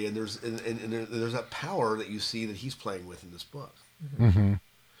instantly, and there's that power that you see that he's playing with in this book. Mm-hmm.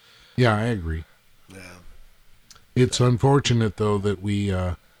 Yeah, I agree. Yeah. It's unfortunate, though, that we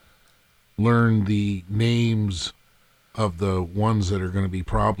learn the names of the ones that are going to be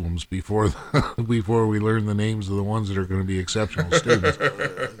problems before we learn the names of the ones that are going to be exceptional students.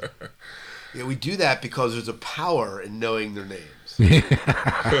 Yeah, we do that because there's a power in knowing their names.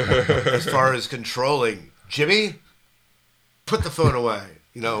 As far as controlling, Jimmy, put the phone away.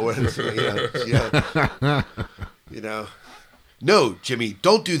 No, Jimmy,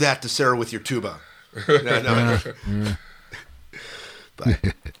 don't do that to Sarah with your tuba. No. But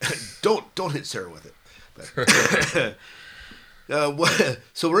don't hit Sarah with it.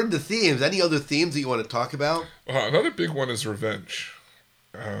 So we're into themes. Any other themes that you want to talk about? Another big one is revenge.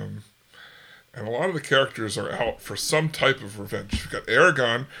 And a lot of the characters are out for some type of revenge. You've got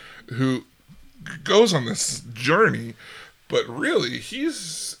Eragon, who goes on this journey, but really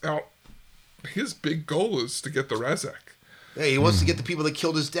he's out. His big goal is to get the Razak. Yeah, he wants to get the people that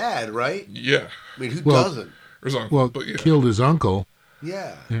killed his dad, right? Yeah. I mean, who doesn't? His uncle, but yeah. Killed his uncle.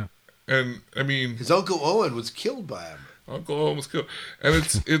 Yeah. And I mean, his Uncle Owen was killed by him. Uncle Owen was killed, and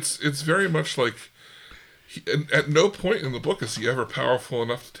it's very much like at no point in the book is he ever powerful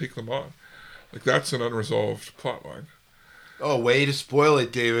enough to take them on. Like, that's an unresolved plot line. Oh, way to spoil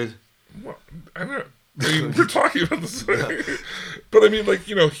it, David. Well, I mean, we're talking about this, but I mean, like,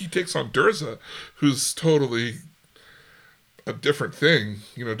 he takes on Durza, who's totally a different thing,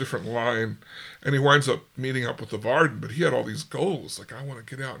 different line, and he winds up meeting up with the Varden, but he had all these goals, like, I want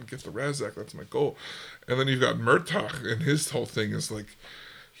to get out and get the Razak, that's my goal. And then you've got Murtagh, and his whole thing is like,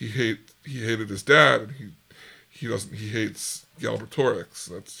 he hated his dad, and he hates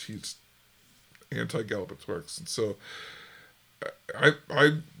Galbatorix. He's anti-Galbatorix, and so I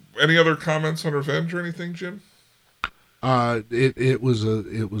any other comments on revenge or anything, Jim? It was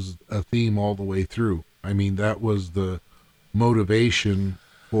a theme all the way through. I mean, that was the motivation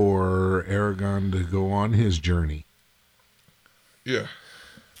for Eragon to go on his journey. Yeah.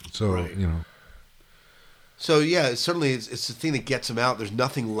 So, right. So, yeah, certainly it's the thing that gets him out. There's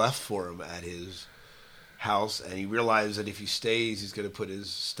nothing left for him at his house, and he realizes that if he stays, he's going to put his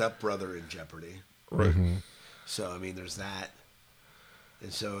stepbrother in jeopardy. Right. Mm-hmm. So, I mean, there's that.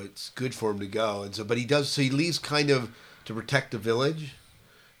 And so it's good for him to go. And so, but he leaves kind of to protect the village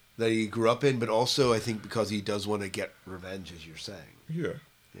that he grew up in, but also I think because he does want to get revenge, as you're saying. Yeah.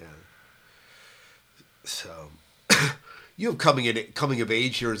 Yeah. So you have coming of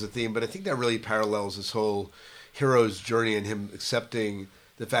age here as a theme, but I think that really parallels this whole hero's journey and him accepting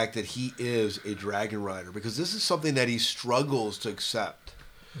the fact that he is a dragon rider, because this is something that he struggles to accept,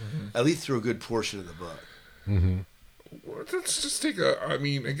 at least through a good portion of the book. Mm-hmm. Well, let's just take I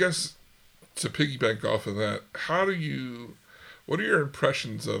guess to piggyback off of that, what are your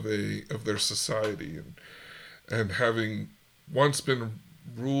impressions of their society and having once been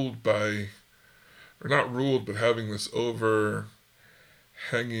ruled by, or not ruled, but having this overhanging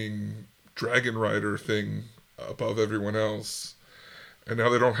dragon rider thing above everyone else, and now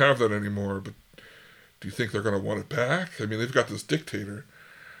they don't have that anymore, but do you think they're going to want it back? I mean, they've got this dictator,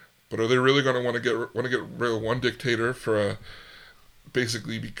 but are they really going to want to get rid of one dictator for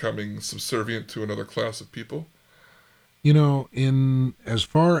basically becoming subservient to another class of people? In as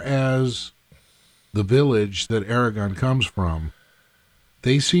far as the village that Eragon comes from,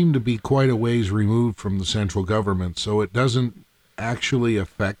 they seem to be quite a ways removed from the central government, so it doesn't actually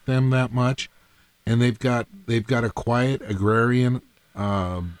affect them that much. And they've got a quiet agrarian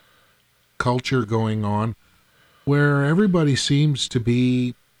culture going on, where everybody seems to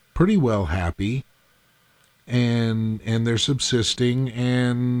be pretty well happy, and they're subsisting,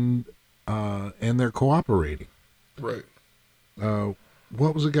 and they're cooperating. Right.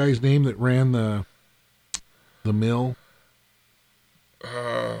 What was the guy's name that ran the mill?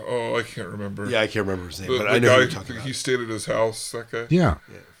 I can't remember. Yeah, I can't remember his name, but the I know guy, who you're talking about. He stayed at his house, that guy? Yeah.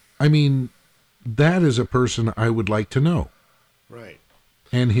 I mean, that is a person I would like to know. Right.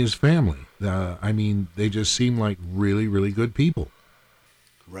 And his family. I mean, they just seem like really, really good people.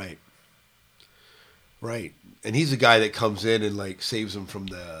 Right. Right. And he's the guy that comes in and like saves him from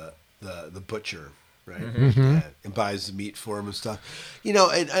the butcher, right? Mm-hmm. And buys the meat for him and stuff. And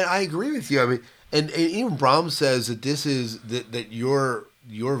I agree with you. I mean, and even Brahms says that this is that your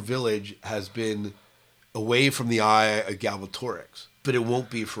village has been away from the eye of Galbatorix, but it won't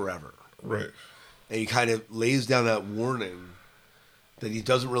be forever. Right. And he kind of lays down that warning that he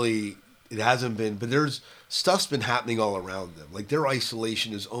doesn't really, it hasn't been, but there's stuff's been happening all around them. Like their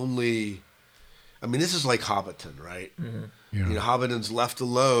isolation is only, I mean, this is like Hobbiton, right? Mm-hmm. Yeah. Hobbiton's left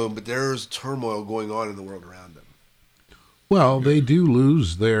alone, but there's turmoil going on in the world around them. Well, they do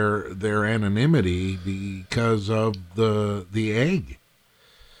lose their anonymity because of the egg.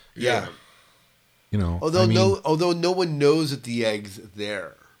 Yeah. You know, Although no one knows that the egg's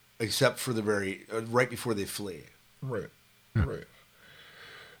there, except for the right before they flee. Right. Right.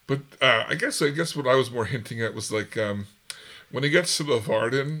 But I guess what I was more hinting at was like when he gets to the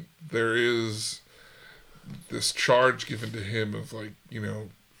Varden, there is this charge given to him of like,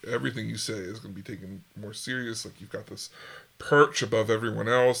 everything you say is going to be taken more serious. Like you've got this perch above everyone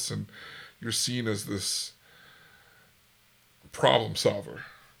else, and you're seen as this problem solver.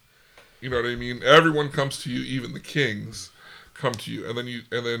 You know what I mean? Everyone comes to you, even the kings come to you,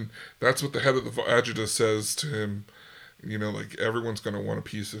 and then that's what the head of the Agita says to him. Like everyone's going to want a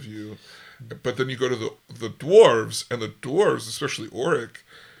piece of you. But then you go to the dwarves, and the dwarves, especially Auric,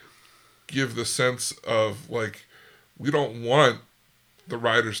 give the sense of like, we don't want the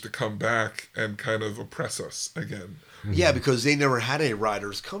riders to come back and kind of oppress us again. Yeah, because they never had any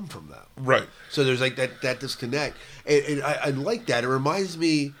riders come from them. Right. So there's like that disconnect. And I like that. It reminds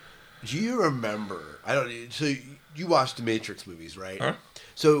me, do you remember, so you watched the Matrix movies, right? Huh?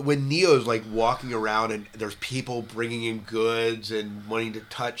 So when Neo's like walking around and there's people bringing in goods and wanting to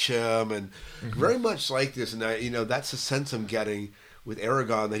touch him, and very much like this, and that's the sense I'm getting with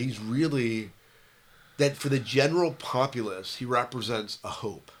Eragon, that he's really, that for the general populace, he represents a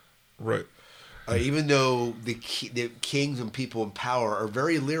hope. Right. Even though the kings and people in power are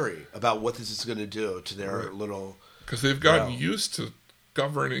very leery about what this is going to do to their little, because they've gotten used to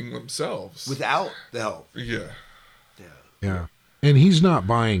governing themselves without the help. Yeah. And he's not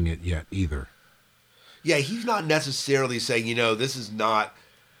buying it yet either. Yeah, he's not necessarily saying, this is not,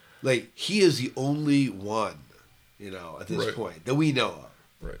 like, he is the only one, at this point that we know of.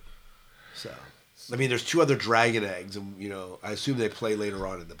 Right. So, I mean, there's 2 other dragon eggs, and, I assume they play later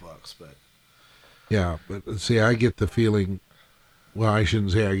on in the books, but. Yeah, but see, I get the feeling, well, I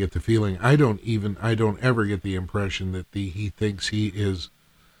shouldn't say I get the feeling, I don't ever get the impression that he thinks he is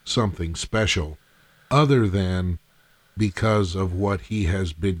something special, other than because of what he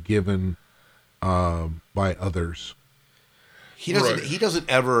has been given by others. He doesn't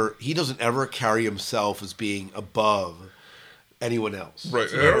ever carry himself as being above anyone else.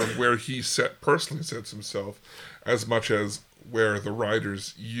 Right. Or where he personally sets himself, as much as where the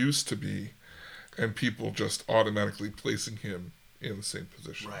riders used to be, and people just automatically placing him in the same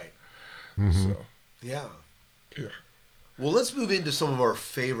position. Right. So. Yeah. Yeah. Well, let's move into some of our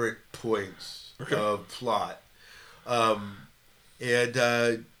favorite points of plot.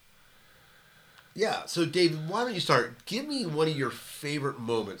 So David, why don't you start? Give me one of your favorite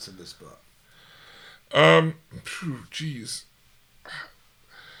moments in this book. Geez.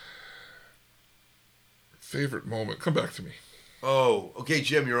 Favorite moment. Come back to me. Oh, okay,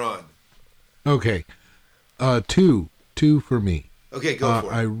 Jim, you're on. Okay. Two for me. Okay, go for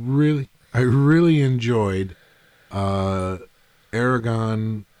it. I really enjoyed Eragon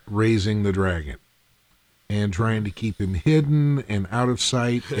raising the dragon and trying to keep him hidden and out of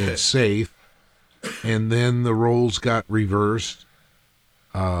sight and safe. And then the roles got reversed.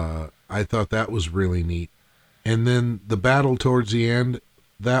 I thought that was really neat. And then the battle towards the end,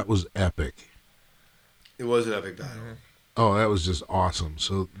 that was epic. It was an epic battle. Oh, that was just awesome.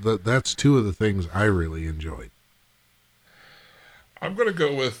 So that's 2 of the things I really enjoyed. I'm going to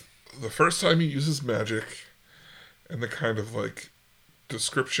go with the first time he uses magic and the kind of like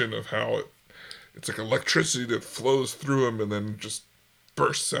description of how it's like electricity that flows through him and then just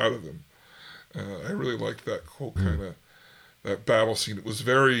bursts out of him. I really liked that whole kind of that battle scene. It was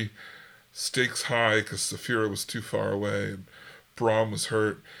very stakes high because Saphira was too far away and Brahm was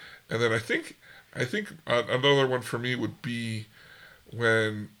hurt. And then I think another one for me would be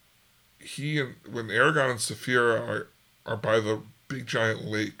when Eragon and Saphira are by the big giant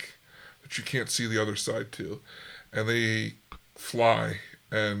lake that you can't see the other side to, and they fly,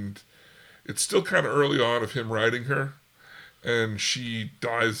 and it's still kind of early on of him riding her, and she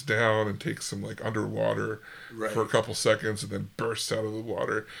dives down and takes him like underwater for a couple seconds and then bursts out of the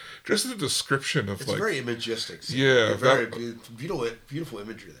water. Just the description of it's very imagistic. Yeah, very beautiful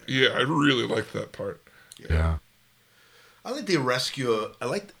imagery there. Yeah, I really liked that part. Yeah. I like the rescue. I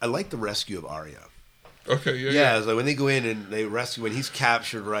like the rescue of Arya. Okay, yeah. Yeah, it's like when they go in and they rescue, when he's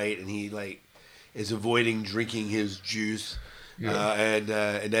captured, right, and he like is avoiding drinking his juice. Yeah. And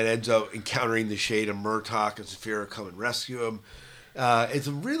then ends up encountering the Shade of Murtok and Saphira come and rescue him. It's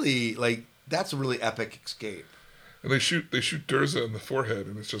a really that's a really epic escape. And they shoot Durza in the forehead,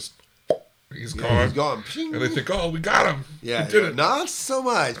 and it's just he's gone. He's gone. And they think, oh, we got him. Yeah, we did it. Not so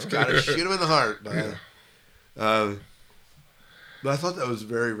much. Got to shoot him in the heart. But I thought that was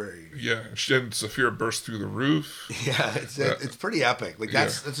very, very. Yeah, and Saphira burst through the roof. Yeah, it's pretty epic. Like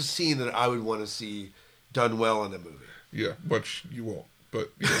that's a scene that I would want to see done well in a movie. Yeah, which you won't.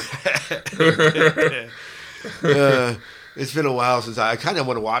 But it's been a while since I kind of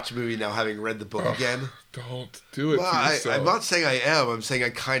want to watch a movie now, having read the book again. Don't do it. Well, I'm not saying I am. I'm saying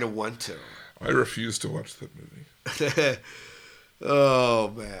I kind of want to. I refuse to watch that movie. Oh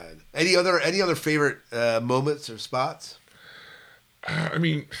man! Any other favorite moments or spots? I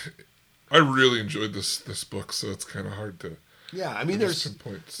mean, I really enjoyed this book, so it's kind of hard to. Yeah, I mean, there's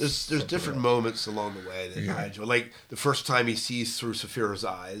different moments along the way that I enjoy. Like the first time he sees through Saphira's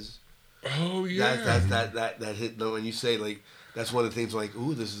eyes. Oh yeah. That hit. When you say like that's one of the things like,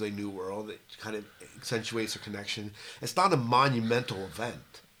 ooh, this is a new world. It kind of accentuates a connection. It's not a monumental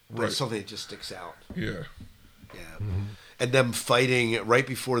event, but it's something that just sticks out. Yeah. Yeah. Mm-hmm. And them fighting right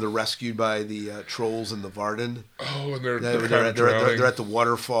before they're rescued by the trolls in the Varden. Oh, and they're at the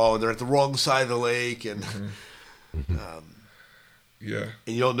waterfall, and they're at the wrong side of the lake, and yeah.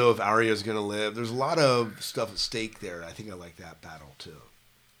 And you don't know if Arya's going to live. There's a lot of stuff at stake there. I think I like that battle too.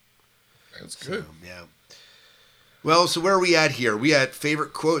 That's good. Yeah. Well, so where are we at here? We at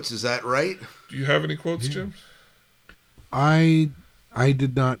favorite quotes, is that right? Do you have any quotes, Jim? I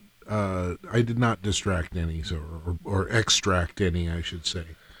did not distract any, or extract any, I should say.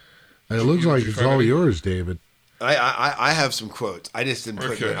 It looks like it's all yours, David. I have some quotes. I just didn't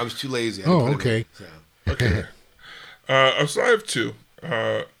put it. I was too lazy. Okay. Okay. So I have two.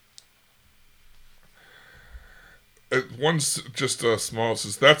 One's just small. It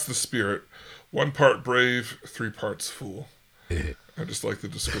says, "That's the spirit. 1 part brave, 3 parts fool." I just like the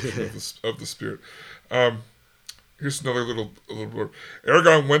description of the spirit. Here's another little word.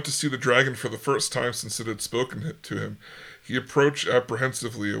 Eragon went to see the dragon for the first time since it had spoken to him. He approached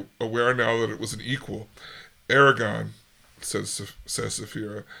apprehensively, aware now that it was an equal. "Eragon," says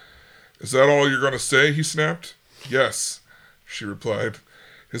Saphira. "Is that all you're going to say?" he snapped. "Yes," she replied.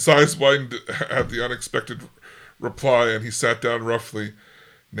 His eyes widened at the unexpected reply, and he sat down roughly.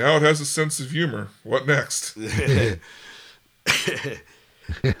 "Now it has a sense of humor. What next?" So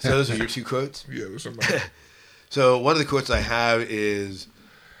those are your two quotes? Yeah, those are mine. So one of the quotes I have is,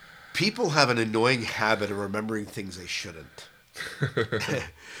 "People have an annoying habit of remembering things they shouldn't."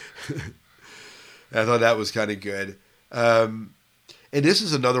 I thought that was kind of good. And this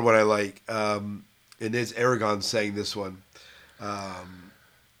is another one I like. And it's Eragon saying this one.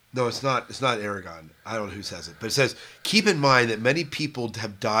 No, it's not. It's not Eragon. I don't know who says it. But it says, "Keep in mind that many people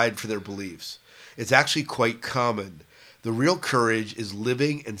have died for their beliefs. It's actually quite common. The real courage is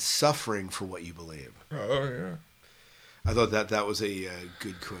living and suffering for what you believe." Oh, yeah. I thought that was a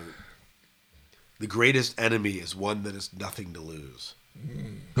good quote. "The greatest enemy is one that has nothing to lose."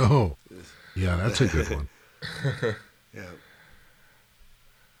 Oh, yeah, that's a good one. Yeah.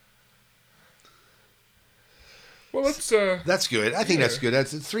 Well, let's... That's good. I think that's good.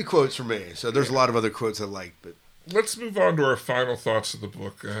 It's 3 quotes from me. So there's a lot of other quotes I like, but... Let's move on to our final thoughts of the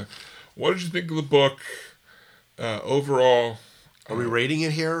book. What did you think of the book overall? Are we rating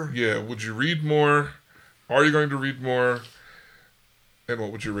it here? Yeah. Would you read more? Are you going to read more? And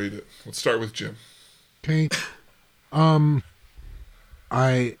what would you rate it? Let's start with Jim. Okay.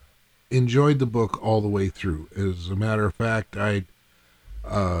 I enjoyed the book all the way through. As a matter of fact, I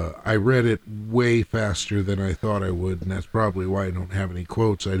read it way faster than I thought I would, and that's probably why I don't have any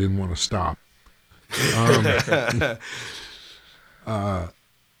quotes. I didn't want to stop.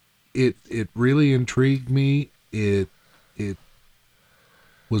 It really intrigued me. It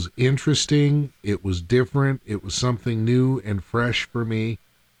was interesting. It was different. It was something new and fresh for me.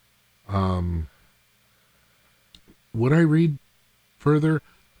 Would I read further?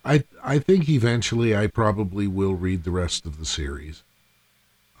 I think eventually I probably will read the rest of the series.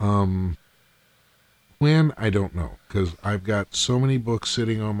 When, I don't know, because I've got so many books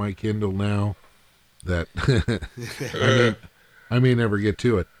sitting on my Kindle now that I may never get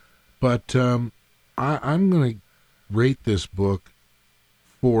to it. But I'm going to rate this book,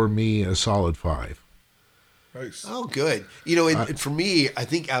 for me, a solid 5. Nice. Oh, good. You know, and for me, I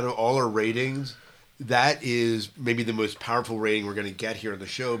think out of all our ratings, that is maybe the most powerful rating we're going to get here on the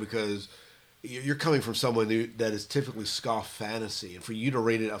show, because you're coming from someone that is typically scoff fantasy, and for you to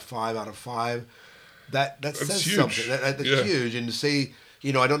rate it a 5 out of 5, that says huge. something. That's huge. And to say,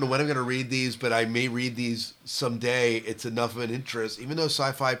 you know, I don't know when I'm going to read these, but I may read these someday. It's enough of an interest, even though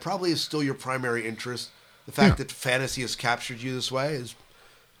sci-fi probably is still your primary interest. The fact that fantasy has captured you this way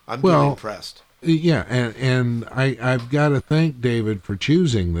I'm really impressed. Yeah, and I've got to thank David for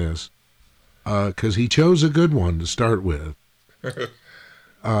choosing this, because he chose a good one to start with.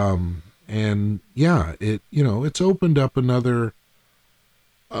 And yeah, it's opened up another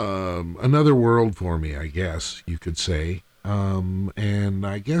another world for me, I guess you could say. And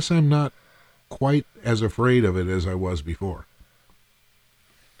I guess I'm not quite as afraid of it as I was before.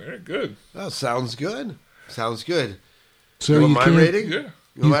 Very good. Oh, sounds good. Sounds good. So you want you my can rating? Yeah.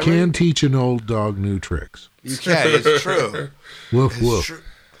 you can teach an old dog new tricks. You can. It's true. Woof It's woof. true.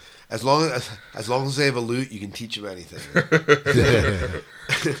 As long as they have a lute, you can teach them anything.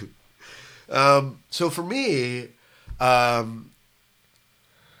 So for me, I'm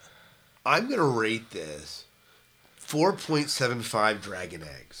going to rate this 4.75 dragon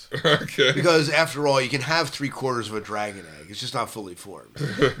eggs. Okay. Because after all, you can have 3/4 of a dragon egg. It's just not fully formed.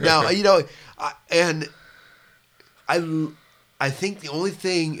 Now, I think the only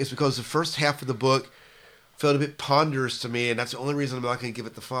thing is because the first half of the book felt a bit ponderous to me, and that's the only reason I'm not going to give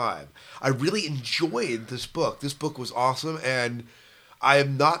it the 5. I really enjoyed this book. This book was awesome, and I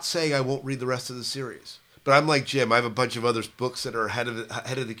am not saying I won't read the rest of the series. But I'm like Jim. I have a bunch of other books that are ahead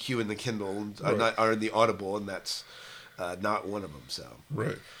of the queue in the Kindle and are in the Audible, and that's not one of them. So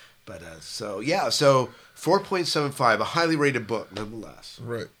Right. But so 4.75, a highly rated book, nonetheless.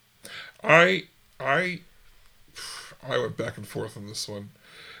 Right. I went back and forth on this one,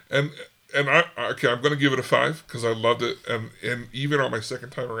 and I'm going to give it a 5 because I loved it, and even on my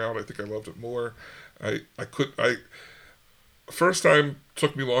second time around, I think I loved it more. First time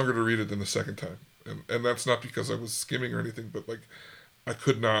took me longer to read it than the second time, and that's not because I was skimming or anything, but like I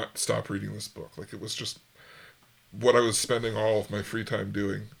could not stop reading this book. Like it was just what I was spending all of my free time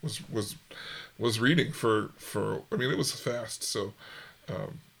doing was reading for I mean, it was fast, so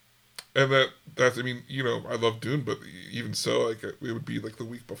and that's I mean, I love Dune, but even so, like it would be like the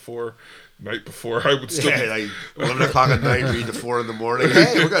week before, night before, I would still like 11 o'clock at night, read to 4 in the morning.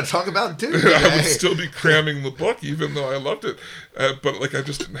 Hey, we're going to talk about Dune today. I would still be cramming the book, even though I loved it, but like I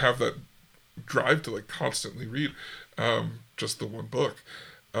just didn't have that drive to like constantly read just the one book.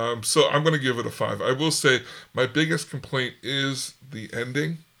 So I'm going to give it a 5. I will say my biggest complaint is the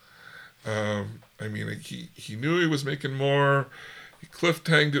ending. I mean, he knew he was making more. He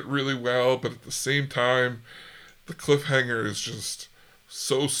cliffhanged it really well, but at the same time, the cliffhanger is just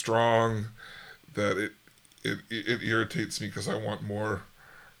so strong that it irritates me because I want more.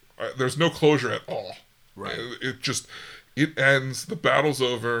 There's no closure at all. Right. It ends. The battle's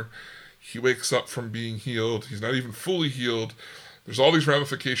over. He wakes up from being healed. He's not even fully healed. There's all these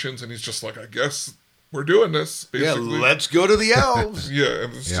ramifications, and he's just like, I guess we're doing this, basically. Yeah, let's go to the elves. Yeah,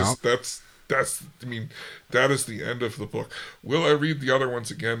 and it's just, I mean, that is the end of the book. Will I read the other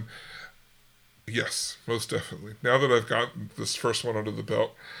ones again? Yes, most definitely. Now that I've gotten this first one under the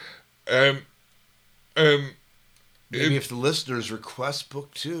belt. And maybe if the listeners request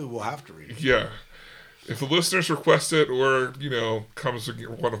book 2, we'll have to read it. Yeah. If the listeners request it, or, comes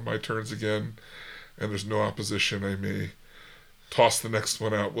one of my turns again, and there's no opposition, I may toss the next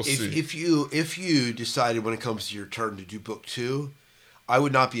one out. We'll see. If you decided when it comes to your turn to do book 2, I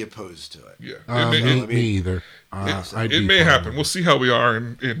would not be opposed to it. Yeah. Me either. It may happen. We'll see how we are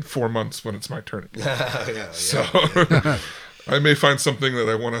in 4 months when it's my turn again. yeah. So I may find something that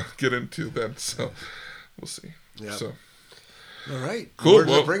I want to get into then. So we'll see. Yeah. So. All right. Cool. Where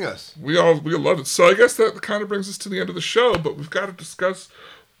does it bring us? We love it. So I guess that kind of brings us to the end of the show, but we've got to discuss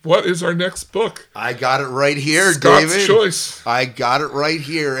what is our next book. I got it right here, Scott's David. choice. I got it right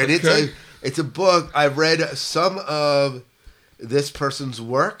here, and it's a book. I've read some of this person's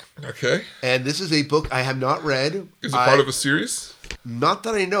work. Okay. And this is a book I have not read. Is it part of a series? Not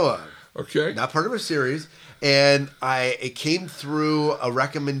that I know of. Okay. Not part of a series. And it came through a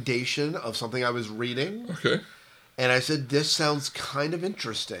recommendation of something I was reading. Okay. And I said, this sounds kind of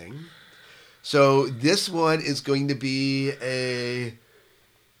interesting. So this one is going to be a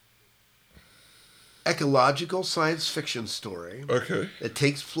ecological science fiction story. Okay. It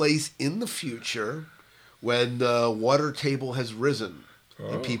takes place in the future when the water table has risen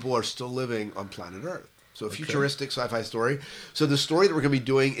and people are still living on planet Earth. So a futuristic sci-fi story. So the story that we're going to be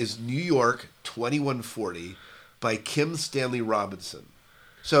doing is New York 2140 by Kim Stanley Robinson.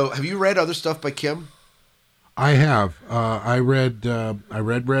 So have you read other stuff by Kim? I have. I read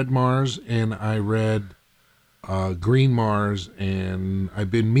Red Mars and I read Green Mars, and I've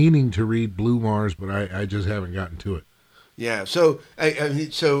been meaning to read Blue Mars, but I just haven't gotten to it. Yeah. So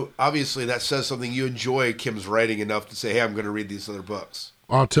so obviously that says something. You enjoy Kim's writing enough to say, hey, I'm going to read these other books.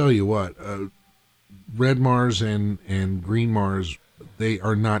 I'll tell you what, Red Mars and Green Mars, they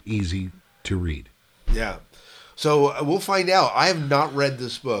are not easy to read. Yeah. So we'll find out. I have not read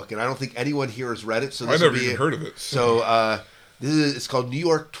this book, and I don't think anyone here has read it. So I never even heard of it. So it's called New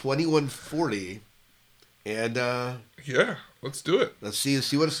York 2140 And Yeah, let's do it. let's see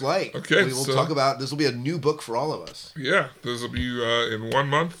what it's like. Okay, We'll so- talk about, this will be a new book for all of us. Yeah, this will be in 1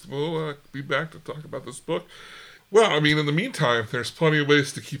 month. We'll be back to talk about this book. Well, I mean, in the meantime, there's plenty of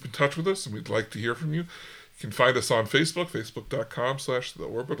ways to keep in touch with us, and we'd like to hear from you. You can find us on Facebook, facebook.com/The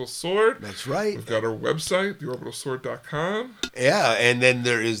Orbital Sword. That's right. We've got our website, theorbitalsword.com. Yeah, and then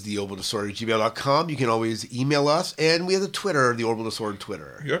there is the orbitalsword@gmail.com. You can always email us, and we have the Twitter, the Orbital Sword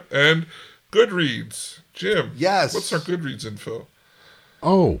Twitter. Yep, and Goodreads. Jim, Yes. what's our Goodreads info?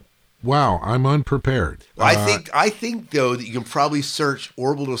 Oh, wow, I'm unprepared. I think though that you can probably search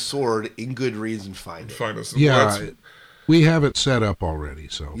Orbital Sword in Goodreads and find it. Find us. Yeah, we have it set up already,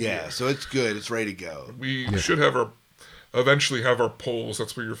 so. Yeah, so it's good. It's ready to go. We should eventually have our polls.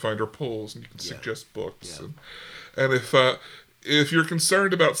 That's where you'll find our polls, and you can suggest books. Yeah. And if you're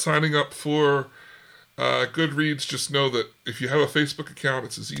concerned about signing up for Goodreads, just know that if you have a Facebook account,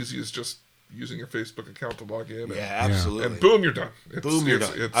 it's as easy as just using your Facebook account to log in. Yeah, absolutely. And boom, you're done. Boom, you're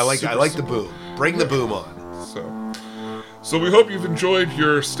done. I like the super boom. Bring the boom on. So we hope you've enjoyed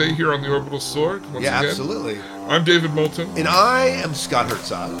your stay here on the Orbital Sword. Once again, Absolutely. I'm David Moulton. And I am Scott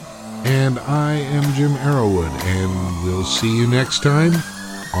Herzog. And I am Jim Arrowwood, and we'll see you next time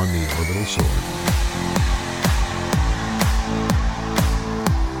on the Orbital Sword.